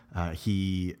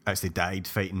 he actually died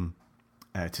fighting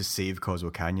to save Cosmo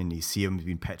Canyon. You see him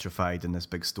being petrified in this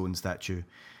big stone statue.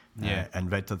 And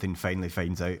Red 13 finally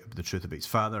finds out the truth about his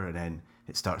father, and then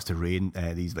it starts to rain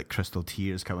these like crystal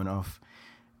tears coming off.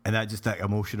 And that just that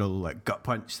emotional like gut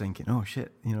punch, thinking, oh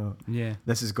shit,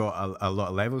 this has got a lot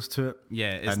of levels to it.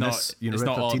 Yeah, it's and not this, it's Red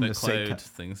not all 13, the the side cloud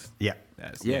things. Yeah,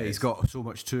 Yeah, he's got so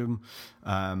much to him,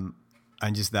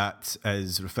 and just that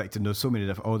is reflected. There's so many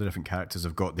all the different characters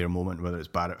have got their moment, whether it's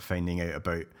Barrett finding out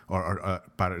about or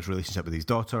Barrett's relationship with his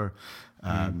daughter,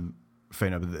 finding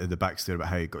out the backstory about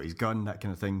how he got his gun, that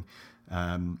kind of thing.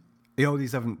 All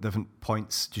these different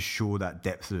points just show that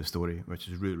depth of the story, which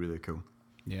is really, really cool.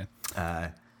 Yeah.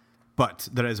 But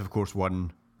there is, of course,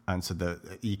 one answer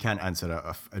that you can't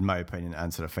answer, in my opinion,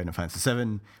 answer a Final Fantasy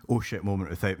VII oh shit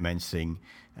moment without mentioning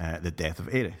the death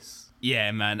of Aeris.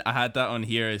 Yeah, man, I had that on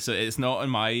here. So it's not on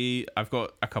my... I've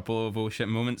got a couple of oh shit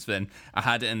moments, but then I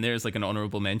had it in there as like an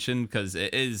honourable mention because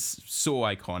it is so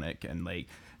iconic, and like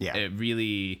it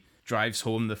really drives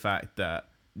home the fact that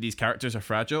these characters are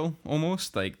fragile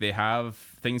almost. Like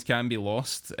things can be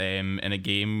lost in a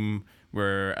game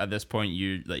where at this point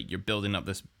you're building up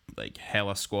this like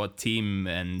hella squad team,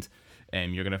 and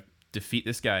you're gonna defeat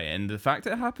this guy, and the fact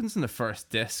that it happens in the first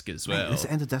disc as well. It's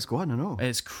the end of disc 1, I know.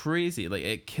 It's crazy. Like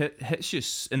it hits you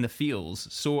in the feels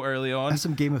so early on. That's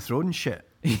some Game of Thrones shit.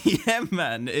 Yeah,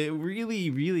 man. It really,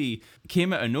 really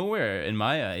came out of nowhere in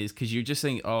my eyes, because you're just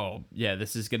saying, oh yeah,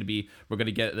 this is gonna be, we're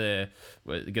gonna get the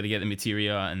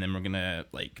materia, and then we're gonna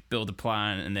like build a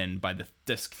plan, and then by the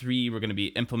disc 3 we're gonna be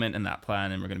implementing that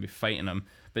plan, and we're gonna be fighting them.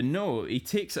 But no, he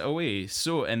takes it away.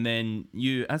 So, and then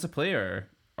you as a player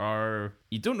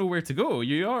you don't know where to go.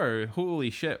 You are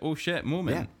holy shit, oh shit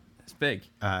moment. Yeah. It's big.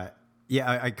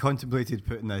 I contemplated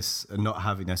putting this and not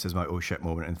having this as my oh shit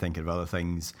moment and thinking of other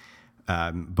things,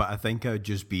 but I think I would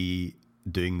just be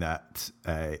doing that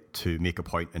to make a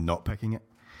point and not picking it.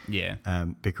 Yeah.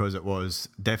 Because it was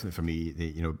definitely for me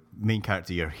the main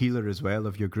character, your healer as well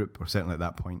of your group, or certainly at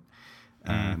that point,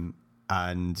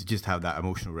 and just have that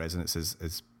emotional resonance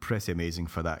is pretty amazing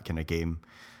for that kind of game.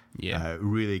 Yeah.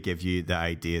 Really give you the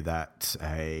idea that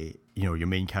your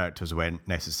main characters weren't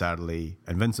necessarily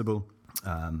invincible.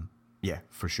 Yeah,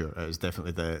 for sure. It was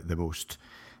definitely the most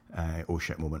oh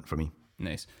shit moment for me.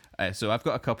 Nice. So I've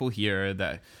got a couple here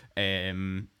that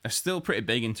are still pretty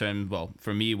big in terms. Well,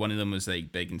 for me, one of them was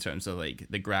like big in terms of like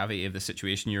the gravity of the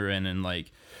situation you're in, and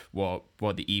like what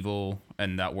the evil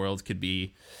in that world could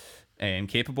be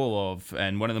capable of.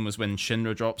 And one of them was when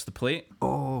Shinra drops the plate.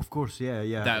 Oh, of course,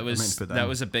 yeah. That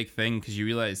was a big thing, because you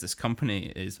realize this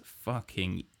company is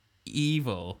fucking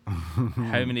evil.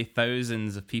 How many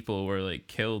thousands of people were like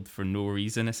killed for no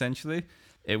reason, essentially.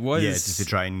 It was just to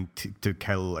try and to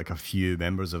kill like a few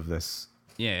members of this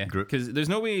group. Because there's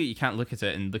no way you can't look at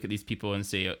it and look at these people and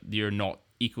say you're not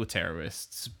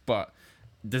eco-terrorists, but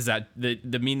does that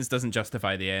the means doesn't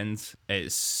justify the end.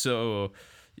 It's so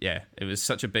it was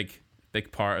such a big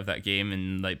big part of that game,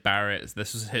 and like Barrett,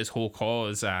 this was his whole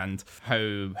cause, and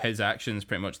how his actions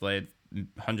pretty much led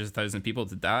hundreds of thousands of people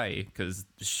to die, because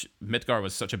Midgar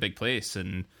was such a big place,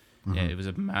 and yeah, it was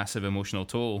a massive emotional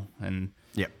toll. And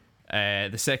Yep.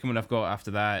 the second one I've got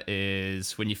after that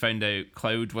is when you found out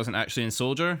Cloud wasn't actually in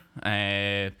Soldier.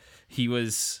 He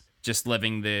was just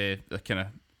living the kind of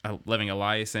living a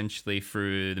lie essentially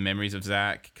through the memories of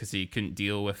Zack, because he couldn't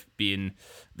deal with being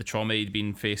the trauma he'd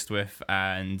been faced with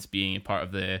and being part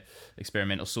of the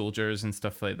experimental soldiers and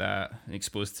stuff like that,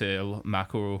 exposed to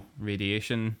macro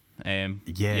radiation.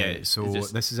 So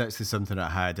this is actually something I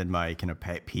had in my kind of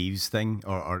pet peeves thing,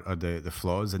 or the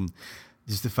flaws, and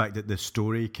just the fact that the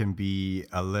story can be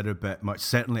a little bit much,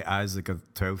 certainly as like a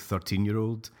 12,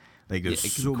 13-year-old, like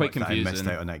there's so much that I missed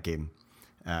out on that game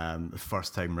the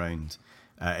first time round.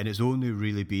 And it's only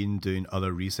really been doing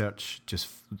other research, just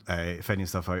finding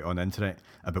stuff out on the internet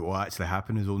about what actually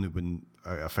happened, is only when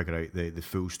I figure out the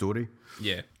full story.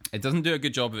 Yeah, it doesn't do a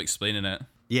good job of explaining it.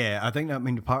 Yeah, I think that, I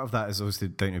mean, part of that is obviously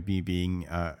down to me being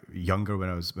younger when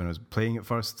I was playing it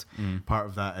first. Part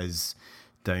of that is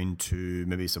down to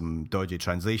maybe some dodgy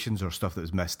translations or stuff that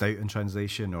was missed out in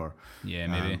translation, or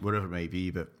maybe whatever it may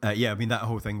be. But I mean, that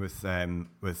whole thing with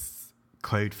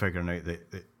Cloud figuring out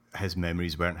that his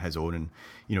memories weren't his own,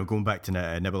 and going back to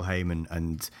Nibelheim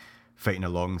and fighting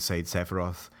alongside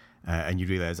Sephiroth, and you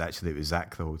realise actually it was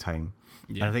Zack the whole time.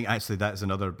 Yeah. And I think actually that's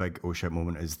another big oh shit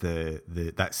moment, is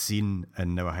that scene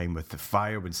in Nibelheim with the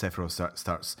fire, when Sephiroth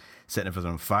starts setting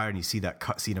everything on fire, and you see that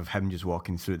cut scene of him just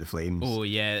walking through the flames. Oh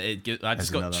yeah, I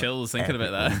just got chills thinking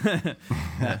about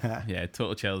that. yeah,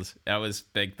 total chills. That was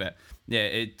big, but yeah,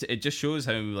 it just shows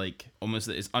how like almost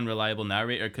it's unreliable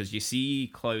narrator, because you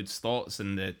see Cloud's thoughts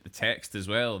in the text as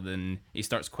well. Then he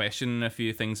starts questioning a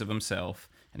few things of himself,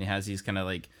 and he has these kind of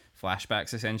like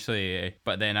flashbacks essentially,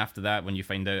 but then after that, when you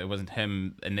find out it wasn't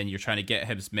him, and then you're trying to get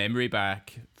his memory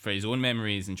back for his own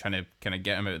memories and trying to kind of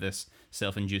get him out of this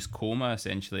self-induced coma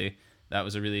essentially, that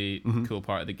was a really cool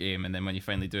part of the game. And then when you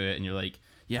finally do it and you're like,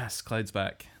 yes, Cloud's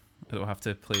back, I don't have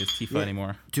to play as Tifa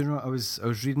anymore. Do you know what, I was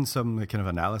reading some kind of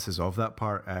analysis of that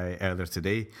part earlier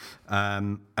today,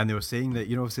 and they were saying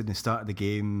that obviously in the start of the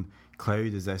game,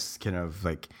 Cloud is this kind of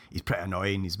like, he's pretty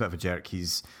annoying, he's a bit of a jerk,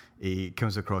 he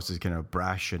comes across as kind of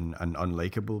brash and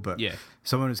unlikable, but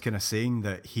someone was kind of saying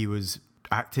that he was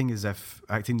acting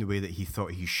the way that he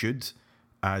thought he should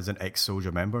as an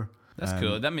ex-soldier member. That's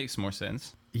cool. That makes more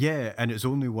sense. Yeah, and it's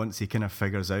only once he kind of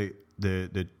figures out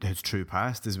his true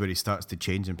past is where he starts to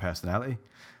change in personality.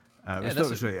 Which I thought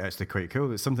was really actually quite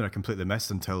cool. It's something I completely missed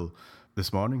until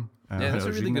this morning. That's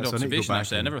a really good observation,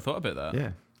 actually. I never thought about that. Yeah,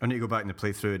 I need to go back and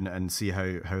play through and see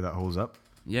how that holds up.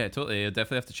 Yeah, totally. I'll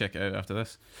definitely have to check it out after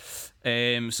this.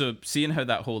 So seeing how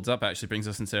that holds up actually brings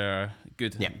us into our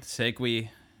good segue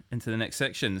into the next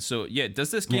section. So does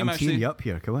this game I'm teeing you up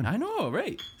here, come on. I know,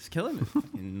 right? It's killing me.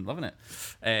 Fucking loving it.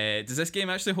 Does this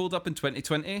game actually hold up in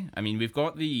 2020? I mean, we've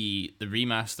got the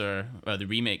remaster, or the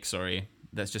remake, sorry,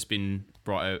 that's just been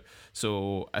brought out.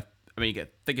 So I think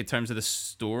in terms of the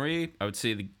story, I would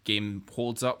say the game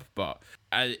holds up, but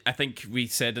I think we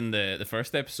said in the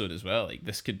first episode as well, like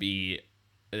this could be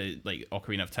like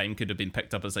Ocarina of Time could have been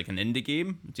picked up as like an indie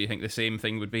game. Do you think the same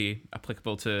thing would be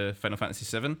applicable to Final Fantasy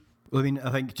VII? Well, I mean,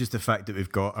 I think just the fact that we've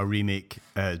got a remake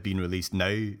being released now,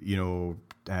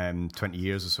 20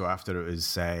 years or so after it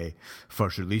was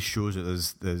first released, shows that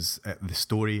there's the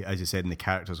story, as you said, and the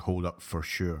characters hold up for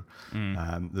sure.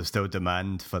 There's still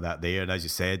demand for that there, and as you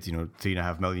said,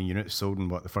 3.5 million units sold in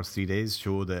the first 3 days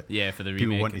show that for the remake,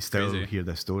 people want to still hear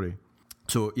this story.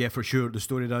 So yeah, for sure, the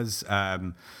story does.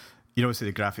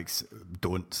 Obviously the graphics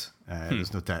don't.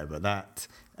 There's no doubt about that.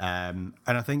 And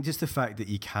I think just the fact that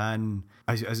you can,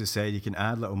 as I said, you can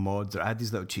add little mods or add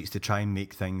these little cheats to try and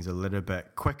make things a little bit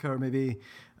quicker, maybe,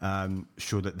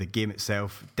 show that the game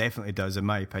itself definitely does, in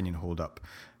my opinion, hold up.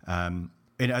 And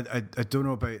I don't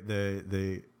know about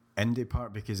the indie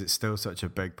part, because it's still such a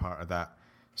big part of that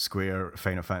Square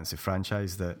Final Fantasy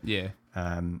franchise that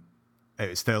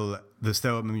they're still,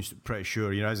 I'm pretty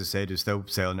sure, as I said, they're still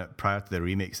selling it prior to the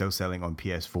remake, still selling on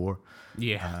PS4.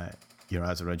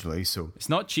 As originally. So it's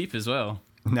not cheap as well.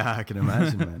 Nah, I can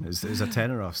imagine, man. It's a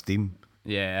tenner off Steam.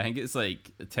 Yeah, I think it's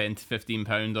like £10 to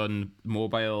 £15 on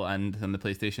mobile and on the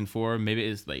PlayStation 4. Maybe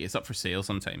it's up for sale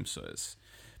sometimes, so it's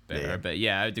better. Yeah. But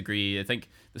yeah, I would agree. I think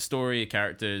the story,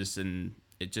 characters, and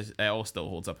it all still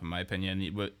holds up in my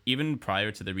opinion. Even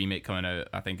prior to the remake coming out,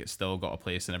 I think it's still got a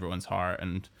place in everyone's heart,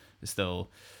 and it's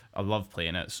still, I love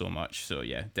playing it so much. So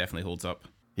yeah, definitely holds up.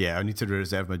 Yeah, I need to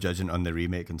reserve my judgment on the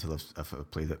remake until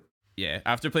I've played it. Yeah,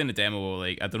 after playing the demo,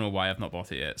 I don't know why I've not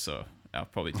bought it yet, so I'll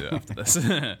probably do it after this.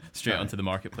 Straight onto the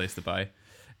marketplace to buy.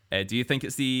 Do you think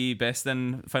it's the best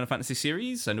in Final Fantasy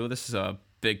series? I know this is a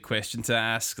big question to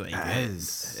ask. Like,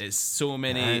 it's so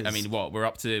many. I mean, we're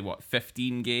up to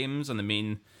 15 games on the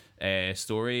main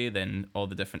story, then all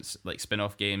the different like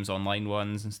spin-off games, online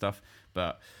ones and stuff.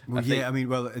 But it's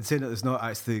saying that there's not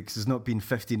actually, because there's not been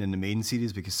 15 in the main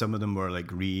series, because some of them were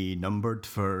like renumbered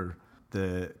for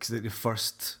the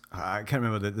first. I can't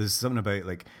remember that. There's something about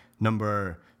like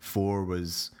number 4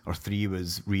 was, or 3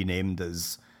 was renamed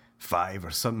as 5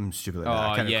 or something stupid like that.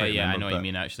 I know what you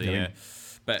mean actually. Yeah.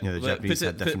 But the Japanese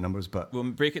had different numbers, but we'll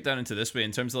break it down into this way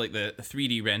in terms of like the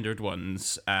 3D rendered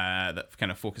ones that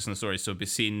kind of focus on the story. So we've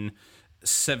seen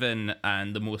 7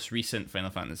 and the most recent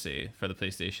Final Fantasy for the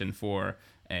PlayStation 4.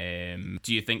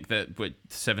 Do you think that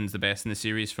 7's the best in the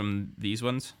series from these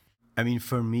ones? I mean,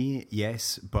 for me,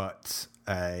 yes, but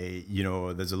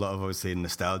there's a lot of obviously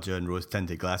nostalgia and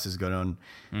rose-tinted glasses going on.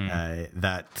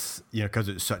 That because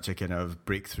it's such a kind of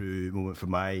breakthrough moment for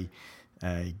my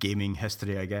gaming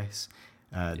history, I guess.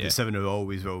 The 7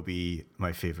 always will be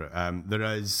my favourite. There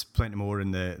is plenty more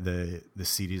in the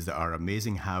series that are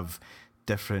amazing, have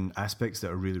different aspects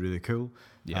that are really, really cool.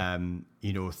 Yeah.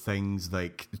 Things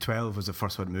like 12 was the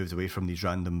first one that moved away from these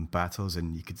random battles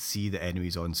and you could see the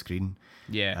enemies on screen.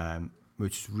 Yeah.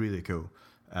 Which is really cool.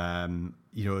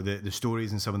 The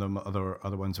stories and some of the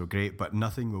other ones were great, but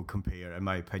nothing will compare, in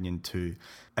my opinion, to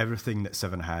everything that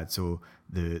 7 had. So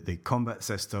the combat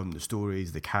system, the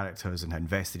stories, the characters, and how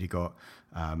invested you got,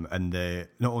 and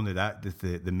not only that,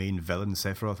 the main villain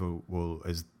Sephiroth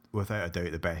is without a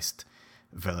doubt the best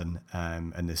villain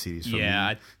in the series. For me.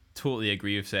 I totally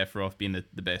agree with Sephiroth being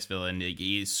the best villain. Like,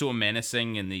 he's so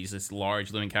menacing and he's this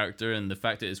large living character, and the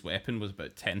fact that his weapon was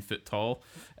about 10 foot tall,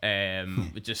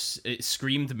 it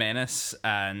screamed menace.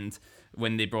 And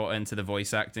when they brought into the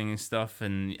voice acting and stuff,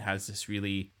 and it has this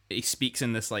he speaks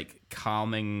in this like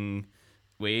calming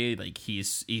way, like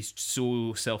he's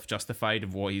so self-justified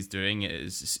of what he's doing,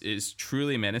 is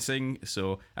truly menacing.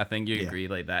 So I think you agree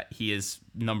like that he is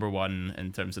number one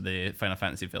in terms of the Final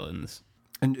Fantasy villains.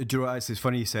 And do you know what, it's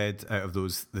funny you said out of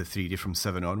those, the 3D from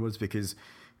 7 onwards, because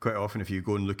quite often if you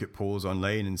go and look at polls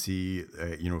online and see,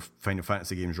 Final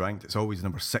Fantasy games ranked, it's always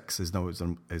number 6 is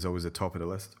always the top of the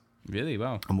list. Really?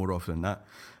 Wow. And more often than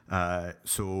that.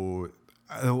 So,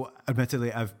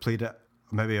 admittedly, I've played it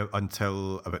maybe I've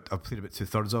played about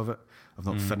 2/3 of it. I've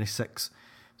not finished 6.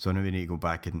 So I know we need to go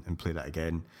back and play that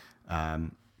again.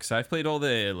 Because I've played all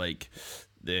the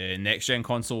next gen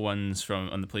console ones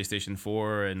on the PlayStation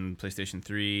 4 and PlayStation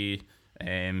 3,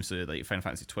 so like Final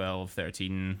Fantasy 12,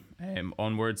 13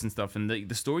 onwards and stuff, and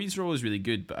the stories are always really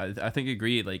good, but I think I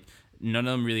agree, like none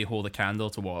of them really hold a candle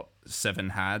to what 7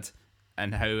 had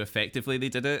and how effectively they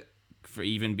did it, for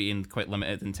even being quite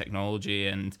limited in technology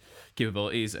and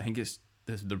capabilities. I think it's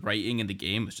the writing in the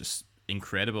game was just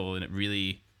incredible, and it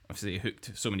really obviously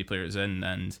hooked so many players in,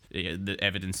 and the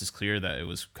evidence is clear that it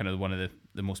was kind of one of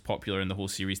the most popular in the whole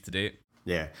series to date.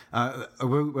 Yeah.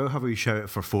 We'll have a wee shout out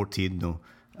for 14 though.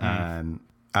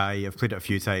 I have played it a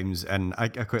few times, and I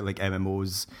quite like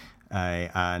MMOs,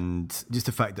 and just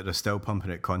the fact that they're still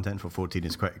pumping out content for 14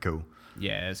 is quite cool.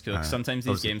 Yeah, it's cool. Sometimes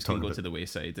these games can go to the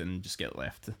wayside and just get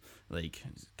left like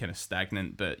kind of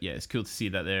stagnant, but yeah, it's cool to see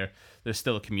that there's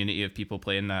still a community of people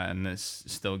playing that, and it's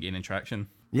still gaining traction.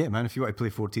 Yeah, man, if you want to play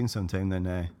 14 sometime,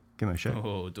 then give me a shout.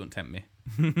 Oh, don't tempt me.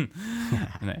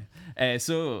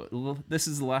 So this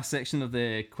is the last section of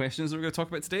the questions that we're going to talk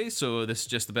about today. So this is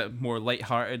just a bit more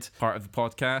light-hearted part of the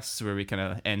podcast, where we kind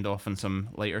of end off on some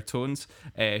lighter tones.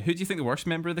 Who do you think the worst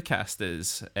member of the cast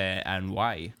is, and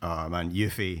why? Oh man,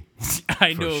 Yuffie.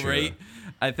 I know, sure. Right?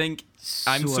 I think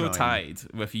I'm so tied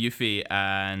with Yuffie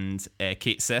and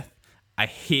Cait Sith. I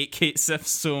hate Cait Sith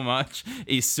so much.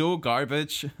 He's so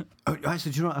garbage. Oh,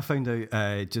 actually, do you know what I found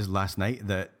out just last night?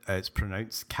 That it's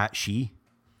pronounced Cat She.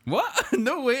 What?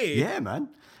 No way. Yeah, man.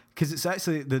 Because it's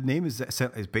actually, the name is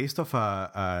based off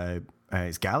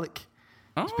it's Gaelic.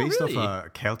 It's based off a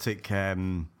Celtic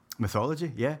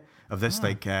mythology, yeah. Of this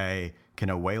kind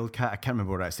of wild cat. I can't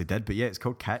remember what it actually did, but yeah, it's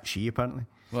called Cat She apparently.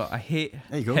 Well, I hate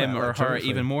him or her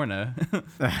even more now.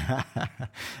 Yeah,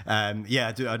 I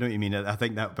know what you mean. I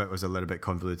think that bit was a little bit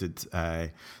convoluted,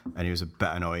 and he was a bit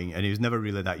annoying, and he was never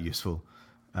really that useful.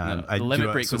 The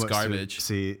Limit Break was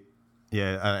garbage.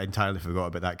 I entirely forgot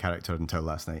about that character until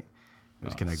last night,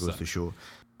 which kind of goes to show.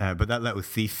 But that little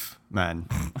thief, man.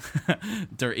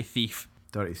 Dirty thief.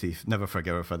 Dirty thief. Never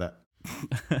forgive her for that.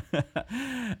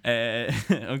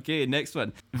 Okay, next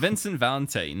one. Vincent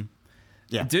Valentine.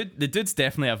 Yeah. The dude's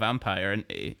definitely a vampire, and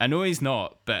I know he's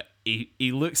not, but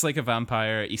he looks like a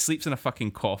vampire. He sleeps in a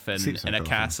fucking coffin in a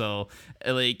castle.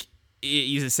 Like,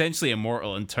 he's essentially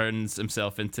immortal and turns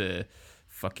himself into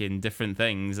fucking different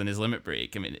things in his limit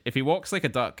break. I mean, if he walks like a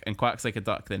duck and quacks like a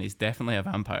duck, then he's definitely a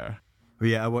vampire. Well,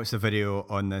 yeah, I watched a video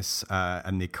on this,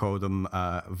 and they called him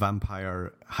a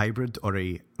vampire hybrid or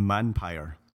a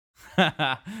manpire.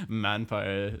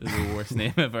 Manpire is the worst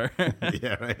name ever.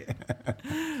 Yeah, right.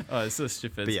 Oh, it's so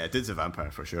stupid. But yeah, dude's a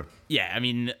vampire for sure. Yeah, I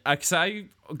mean, because I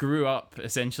grew up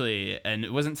essentially, and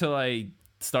it wasn't until I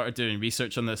started doing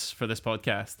research on this for this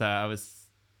podcast that I was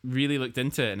really looked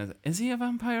into it. And I was like, is he a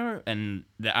vampire? And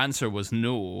the answer was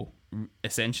no,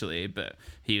 essentially. But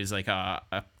he was like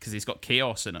because he's got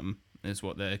chaos in him, is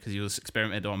what because he was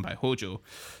experimented on by Hojo,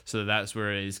 so that's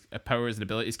where his powers and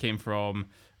abilities came from.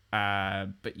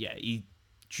 But yeah, he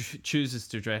chooses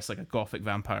to dress like a gothic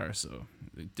vampire, so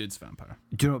the dude's vampire.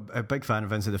 Do you know, a big fan of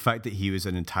Vincent, the fact that he was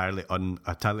an entirely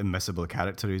missable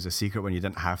character who's a secret when you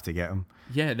didn't have to get him.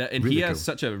 Yeah, and really he cool. has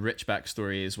such a rich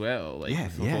backstory as well. Like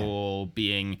the whole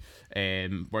being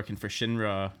working for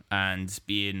Shinra and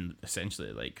being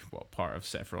essentially like part of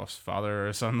Sephiroth's father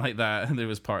or something like that. There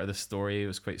was part of the story. It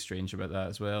was quite strange about that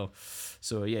as well.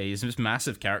 So yeah, he's this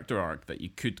massive character arc that you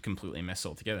could completely miss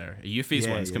altogether. Yuffie's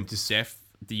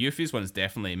the Yuffie's one is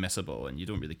definitely missable, and you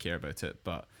don't really care about it.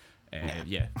 But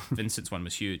yeah, Vincent's one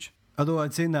was huge. Although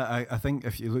I'd say that I think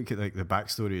if you look at like the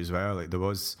backstory as well, like there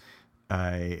was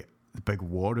a big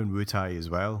war in Wutai as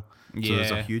well. So there's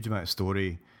a huge amount of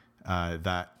story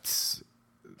that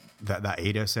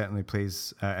area certainly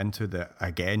plays into that.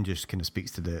 Again, just kind of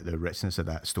speaks to the richness of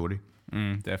that story.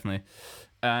 Definitely.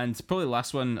 And probably the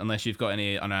last one, unless you've got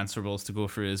any unanswerables to go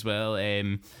through as well.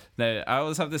 Now, I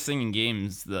always have this thing in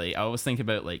games, like I always think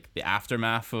about like the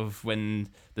aftermath of when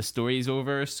the story's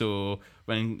over. So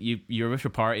when you're with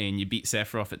your party and you beat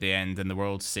Sephiroth at the end and the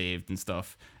world's saved and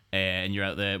stuff, and you're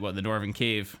at the Northern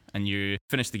Cave and you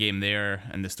finish the game there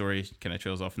and the story kind of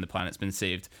trails off and the planet's been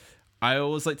saved. I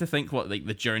always like to think what like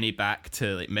the journey back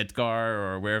to like Midgar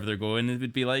or wherever they're going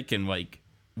would be like, and like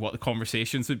what the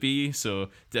conversations would be. So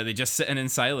are they just sitting in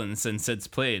silence and Cid's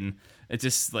playing? It's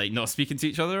just like not speaking to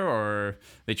each other, or are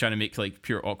they trying to make like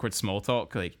pure awkward small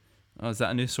talk? Like, oh, is that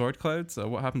a new sword, Cloud? So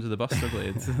what happened to the Buster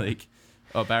Blade? Like,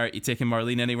 oh, Barrett, you taking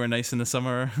Marlene anywhere nice in the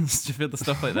summer? Stupid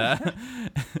stuff like that.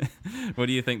 What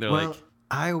do you think they're like?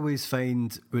 I always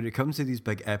find when it comes to these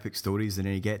big epic stories and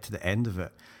then you get to the end of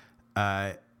it,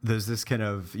 there's this kind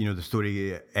of, the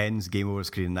story ends, game over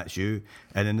screen, and that's you.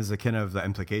 And then there's a kind of the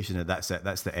implication that that's it,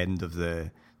 that's the end of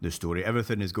the story.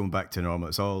 Everything is going back to normal.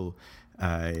 It's all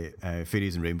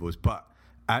fairies and rainbows. But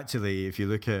actually, if you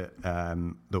look at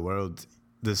the world,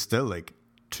 there's still like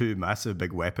two massive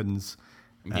big weapons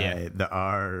that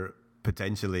are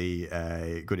potentially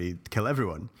going to kill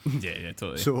everyone. Yeah,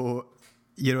 totally. So,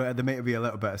 there might be a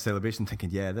little bit of celebration thinking,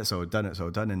 yeah, that's all done, it's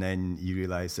all done. And then you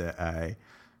realise that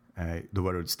the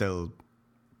world still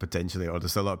potentially, or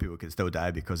there's still a lot of people can still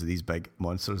die because of these big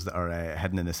monsters that are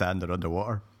hidden in the sand or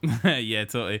underwater. Yeah,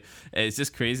 totally. It's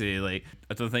just crazy. Like,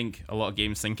 I don't think a lot of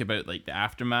games think about like the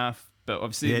aftermath, but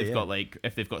obviously they've got like,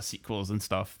 if they've got sequels and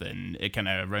stuff, then it kind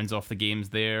of rounds off the games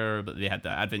there. But they had the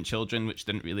Advent Children, which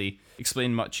didn't really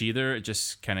explain much either. It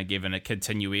just kind of gave a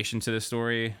continuation to the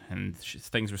story, and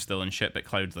things were still in shit. But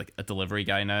Cloud's like a delivery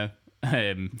guy now.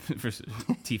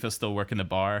 Tifa's still working the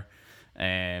bar.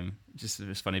 Just it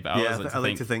was funny, but I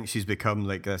like to think she's become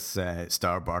like this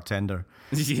star bartender.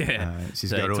 Yeah,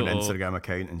 she's got her own Instagram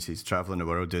account and she's traveling the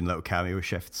world doing little cameo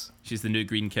shifts. She's the new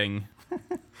Green King.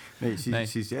 Mate,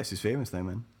 she's famous now,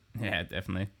 man. Yeah,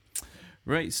 definitely.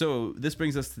 Right, so this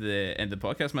brings us to the end of the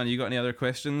podcast, man. You got any other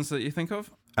questions that you think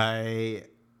of?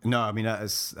 No, I mean, that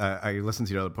is, I listened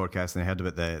to your other podcast and I heard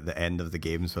about the end of the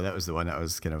game, so that was the one that I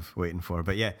was kind of waiting for.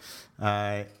 But yeah,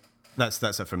 that's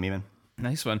it for me, man.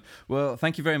 Nice one. Well,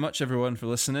 thank you very much, everyone, for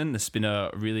listening. This has been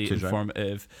a really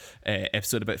informative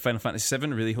episode about Final Fantasy VII.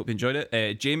 Really hope you enjoyed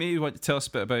it. Jamie, you want to tell us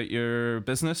a bit about your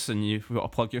business and you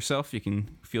want to plug yourself? You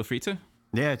can feel free to.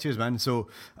 Yeah, cheers, man. So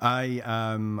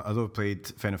although I've played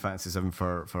Final Fantasy VII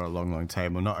for a long, long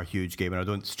time, I'm not a huge gamer. I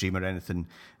don't stream or anything.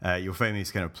 You'll find me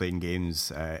kind of playing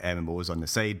games, MMOs on the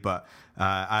side. But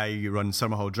I run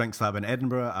Summer Hall Drinks Lab in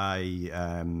Edinburgh.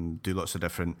 I do lots of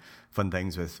different fun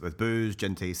things with booze,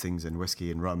 gin tastings, and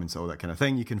whiskey and rum and all that kind of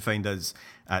thing. You can find us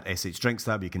at SH Drinks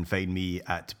Lab. You can find me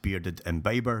at Bearded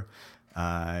Imbiber,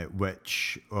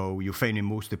 which you'll find me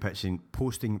mostly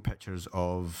posting pictures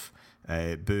of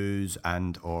booze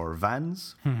and or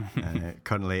vans.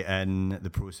 Currently in the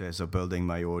process of building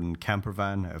my own camper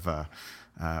van out of a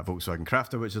Volkswagen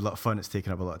Crafter, which is a lot of fun. It's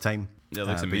taken up a lot of time. It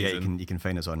looks amazing. But yeah, you can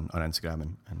find us on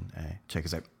Instagram and check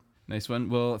us out. Nice one.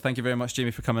 Well, thank you very much,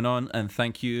 Jamie, for coming on, and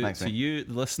thank you Thanks, to mate. you,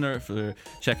 the listener, for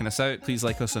checking us out. Please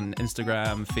like us on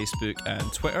Instagram, Facebook, and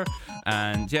Twitter.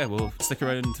 And yeah, we'll stick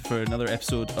around for another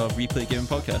episode of Replay Gaming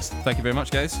Podcast. Thank you very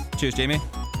much, guys. Cheers, Jamie.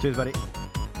 Cheers, buddy.